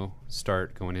 4-0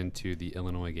 start going into the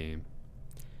Illinois game.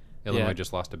 Illinois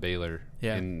just lost to Baylor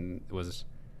and was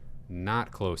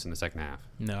not close in the second half.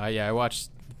 No, I watched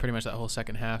pretty much that whole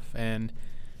second half, and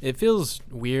it feels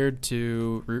weird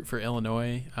to root for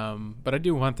Illinois, but I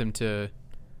do want them to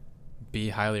be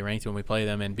highly ranked when we play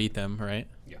them and beat them, right?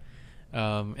 Yeah.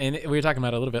 And we were talking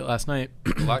about it a little bit last night.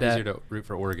 A lot easier to root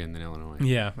for Oregon than Illinois.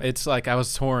 Yeah, it's like I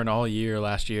was torn all year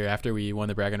last year after we won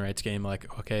the bragging rights game.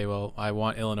 Like, okay, well, I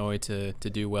want Illinois to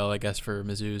do well, I guess, for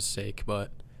Mizzou's sake, but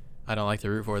I don't like to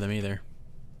root for them either.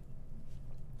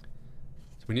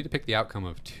 So we need to pick the outcome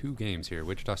of 2 games here,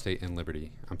 Wichita State and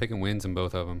Liberty. I'm picking wins in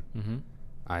both of them. Mm-hmm.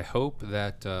 I hope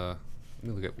that let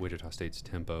me look at Wichita State's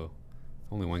tempo.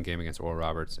 Only 1 game against Oral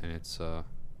Roberts, and it's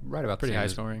right about pretty the same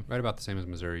high scoring. Right about the same as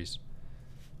Missouri's.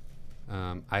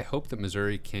 I hope that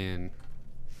Missouri can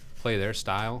play their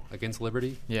style against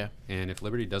Liberty. Yeah. And if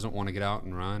Liberty doesn't want to get out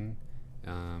and run,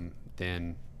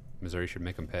 then Missouri should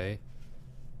make them pay.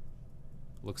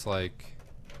 Looks like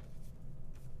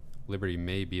Liberty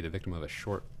may be the victim of a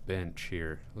short bench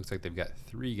here. Looks like they've got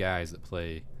 3 guys that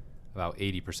play about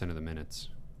 80% of the minutes.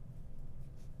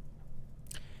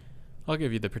 I'll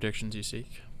give you the predictions you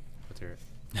seek. Let's hear it.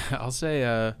 I'll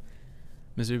say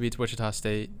Mizzou beats Wichita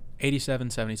State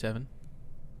 87-77.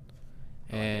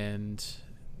 And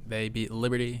they beat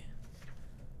Liberty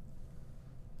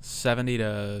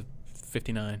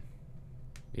 70-59.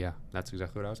 Yeah, that's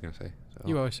exactly what I was going to say. So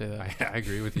You always say that. I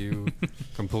agree with you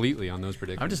completely on those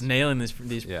predictions. I'm just nailing these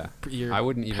I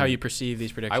wouldn't even, how you perceive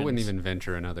these predictions. I wouldn't even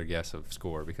venture another guess of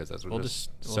score because that's what we'll just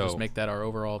make that our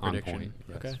overall prediction. Point,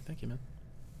 yes. Okay, thank you, man.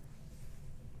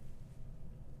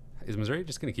 Is Missouri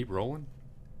just going to keep rolling?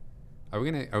 Are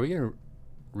we gonna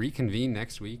reconvene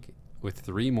next week with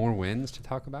 3 more wins to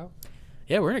talk about?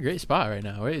 Yeah, we're in a great spot right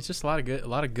now. It's just a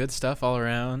lot of good stuff all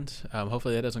around.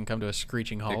 Hopefully that doesn't come to a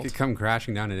screeching It halt. could come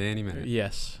crashing down at any minute.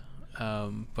 Yes.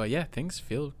 But yeah, things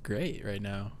feel great right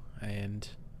now, and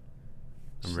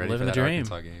I'm just ready for living the that dream.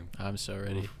 Arkansas game. I'm so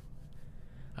ready. Oof.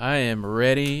 I am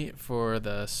ready for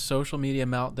the social media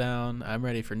meltdown. I'm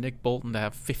ready for Nick Bolton to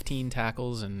have 15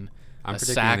 tackles and I'm a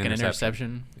predicting sack and an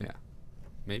interception. Yeah.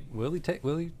 Maybe will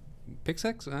he pick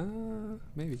six?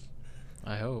 Maybe.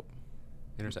 I hope.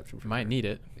 Interception. For Might sure. need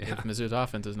it Yeah. if Mizzou's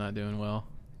offense is not doing well.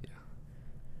 Yeah.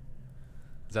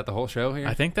 Is that the whole show here?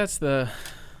 I think that's the.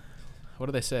 What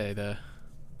do they say?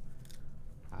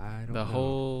 I don't The know.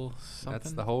 whole something.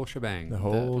 That's the whole shebang. The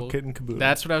whole well, kit and caboodle.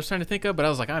 That's what I was trying to think of, but I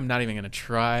was like, I'm not even gonna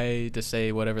try to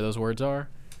say whatever those words are.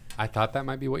 I thought that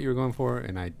might be what you were going for,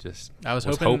 and I was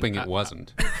was hoping it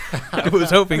wasn't. I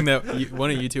was hoping that one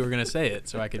of you two were gonna say it,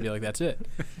 so I could be like, that's it,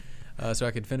 so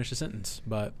I could finish the sentence.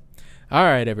 But all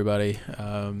right, everybody,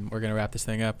 we're gonna wrap this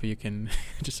thing up. You can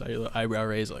just saw your little eyebrow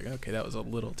raise, like, okay, that was a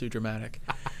little too dramatic.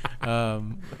 Are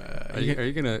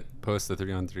you gonna post the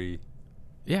 3-on-3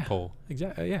 Yeah. poll?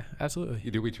 Exactly. Yeah, absolutely.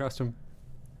 Do we trust him?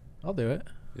 I'll do it.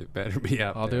 It better be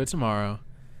out I'll there. do it tomorrow.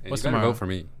 And What's you better tomorrow? vote for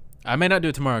me. I may not do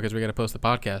it tomorrow because we got to post the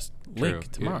podcast True.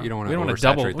 link tomorrow. You don't wanna we don't want to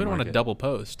oversaturate double. the We don't want to market. double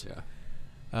post.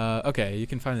 Yeah. Okay, you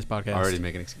can find this podcast Already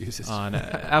making excuses. on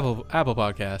Apple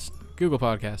Podcast, Google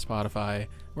Podcast, Spotify.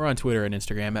 We're on Twitter and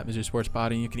Instagram at Mizzou Sports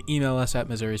Pod, and you can email us at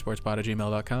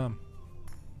MissouriSportsPod@gmail.com.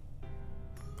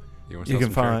 You You can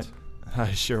find.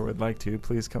 I sure would like to.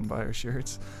 Please come buy our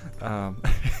shirts. You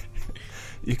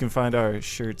can find our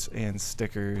shirts and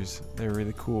stickers. They're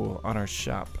really cool on our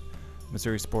shop,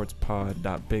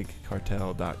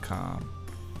 MissouriSportsPod.BigCartel.com.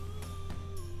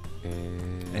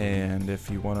 And if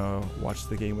you want to watch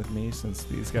the game with me, since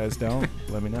these guys don't,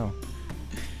 let me know.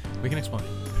 We can explain.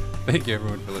 Thank you,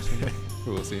 everyone, for listening.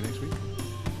 We'll see you next week.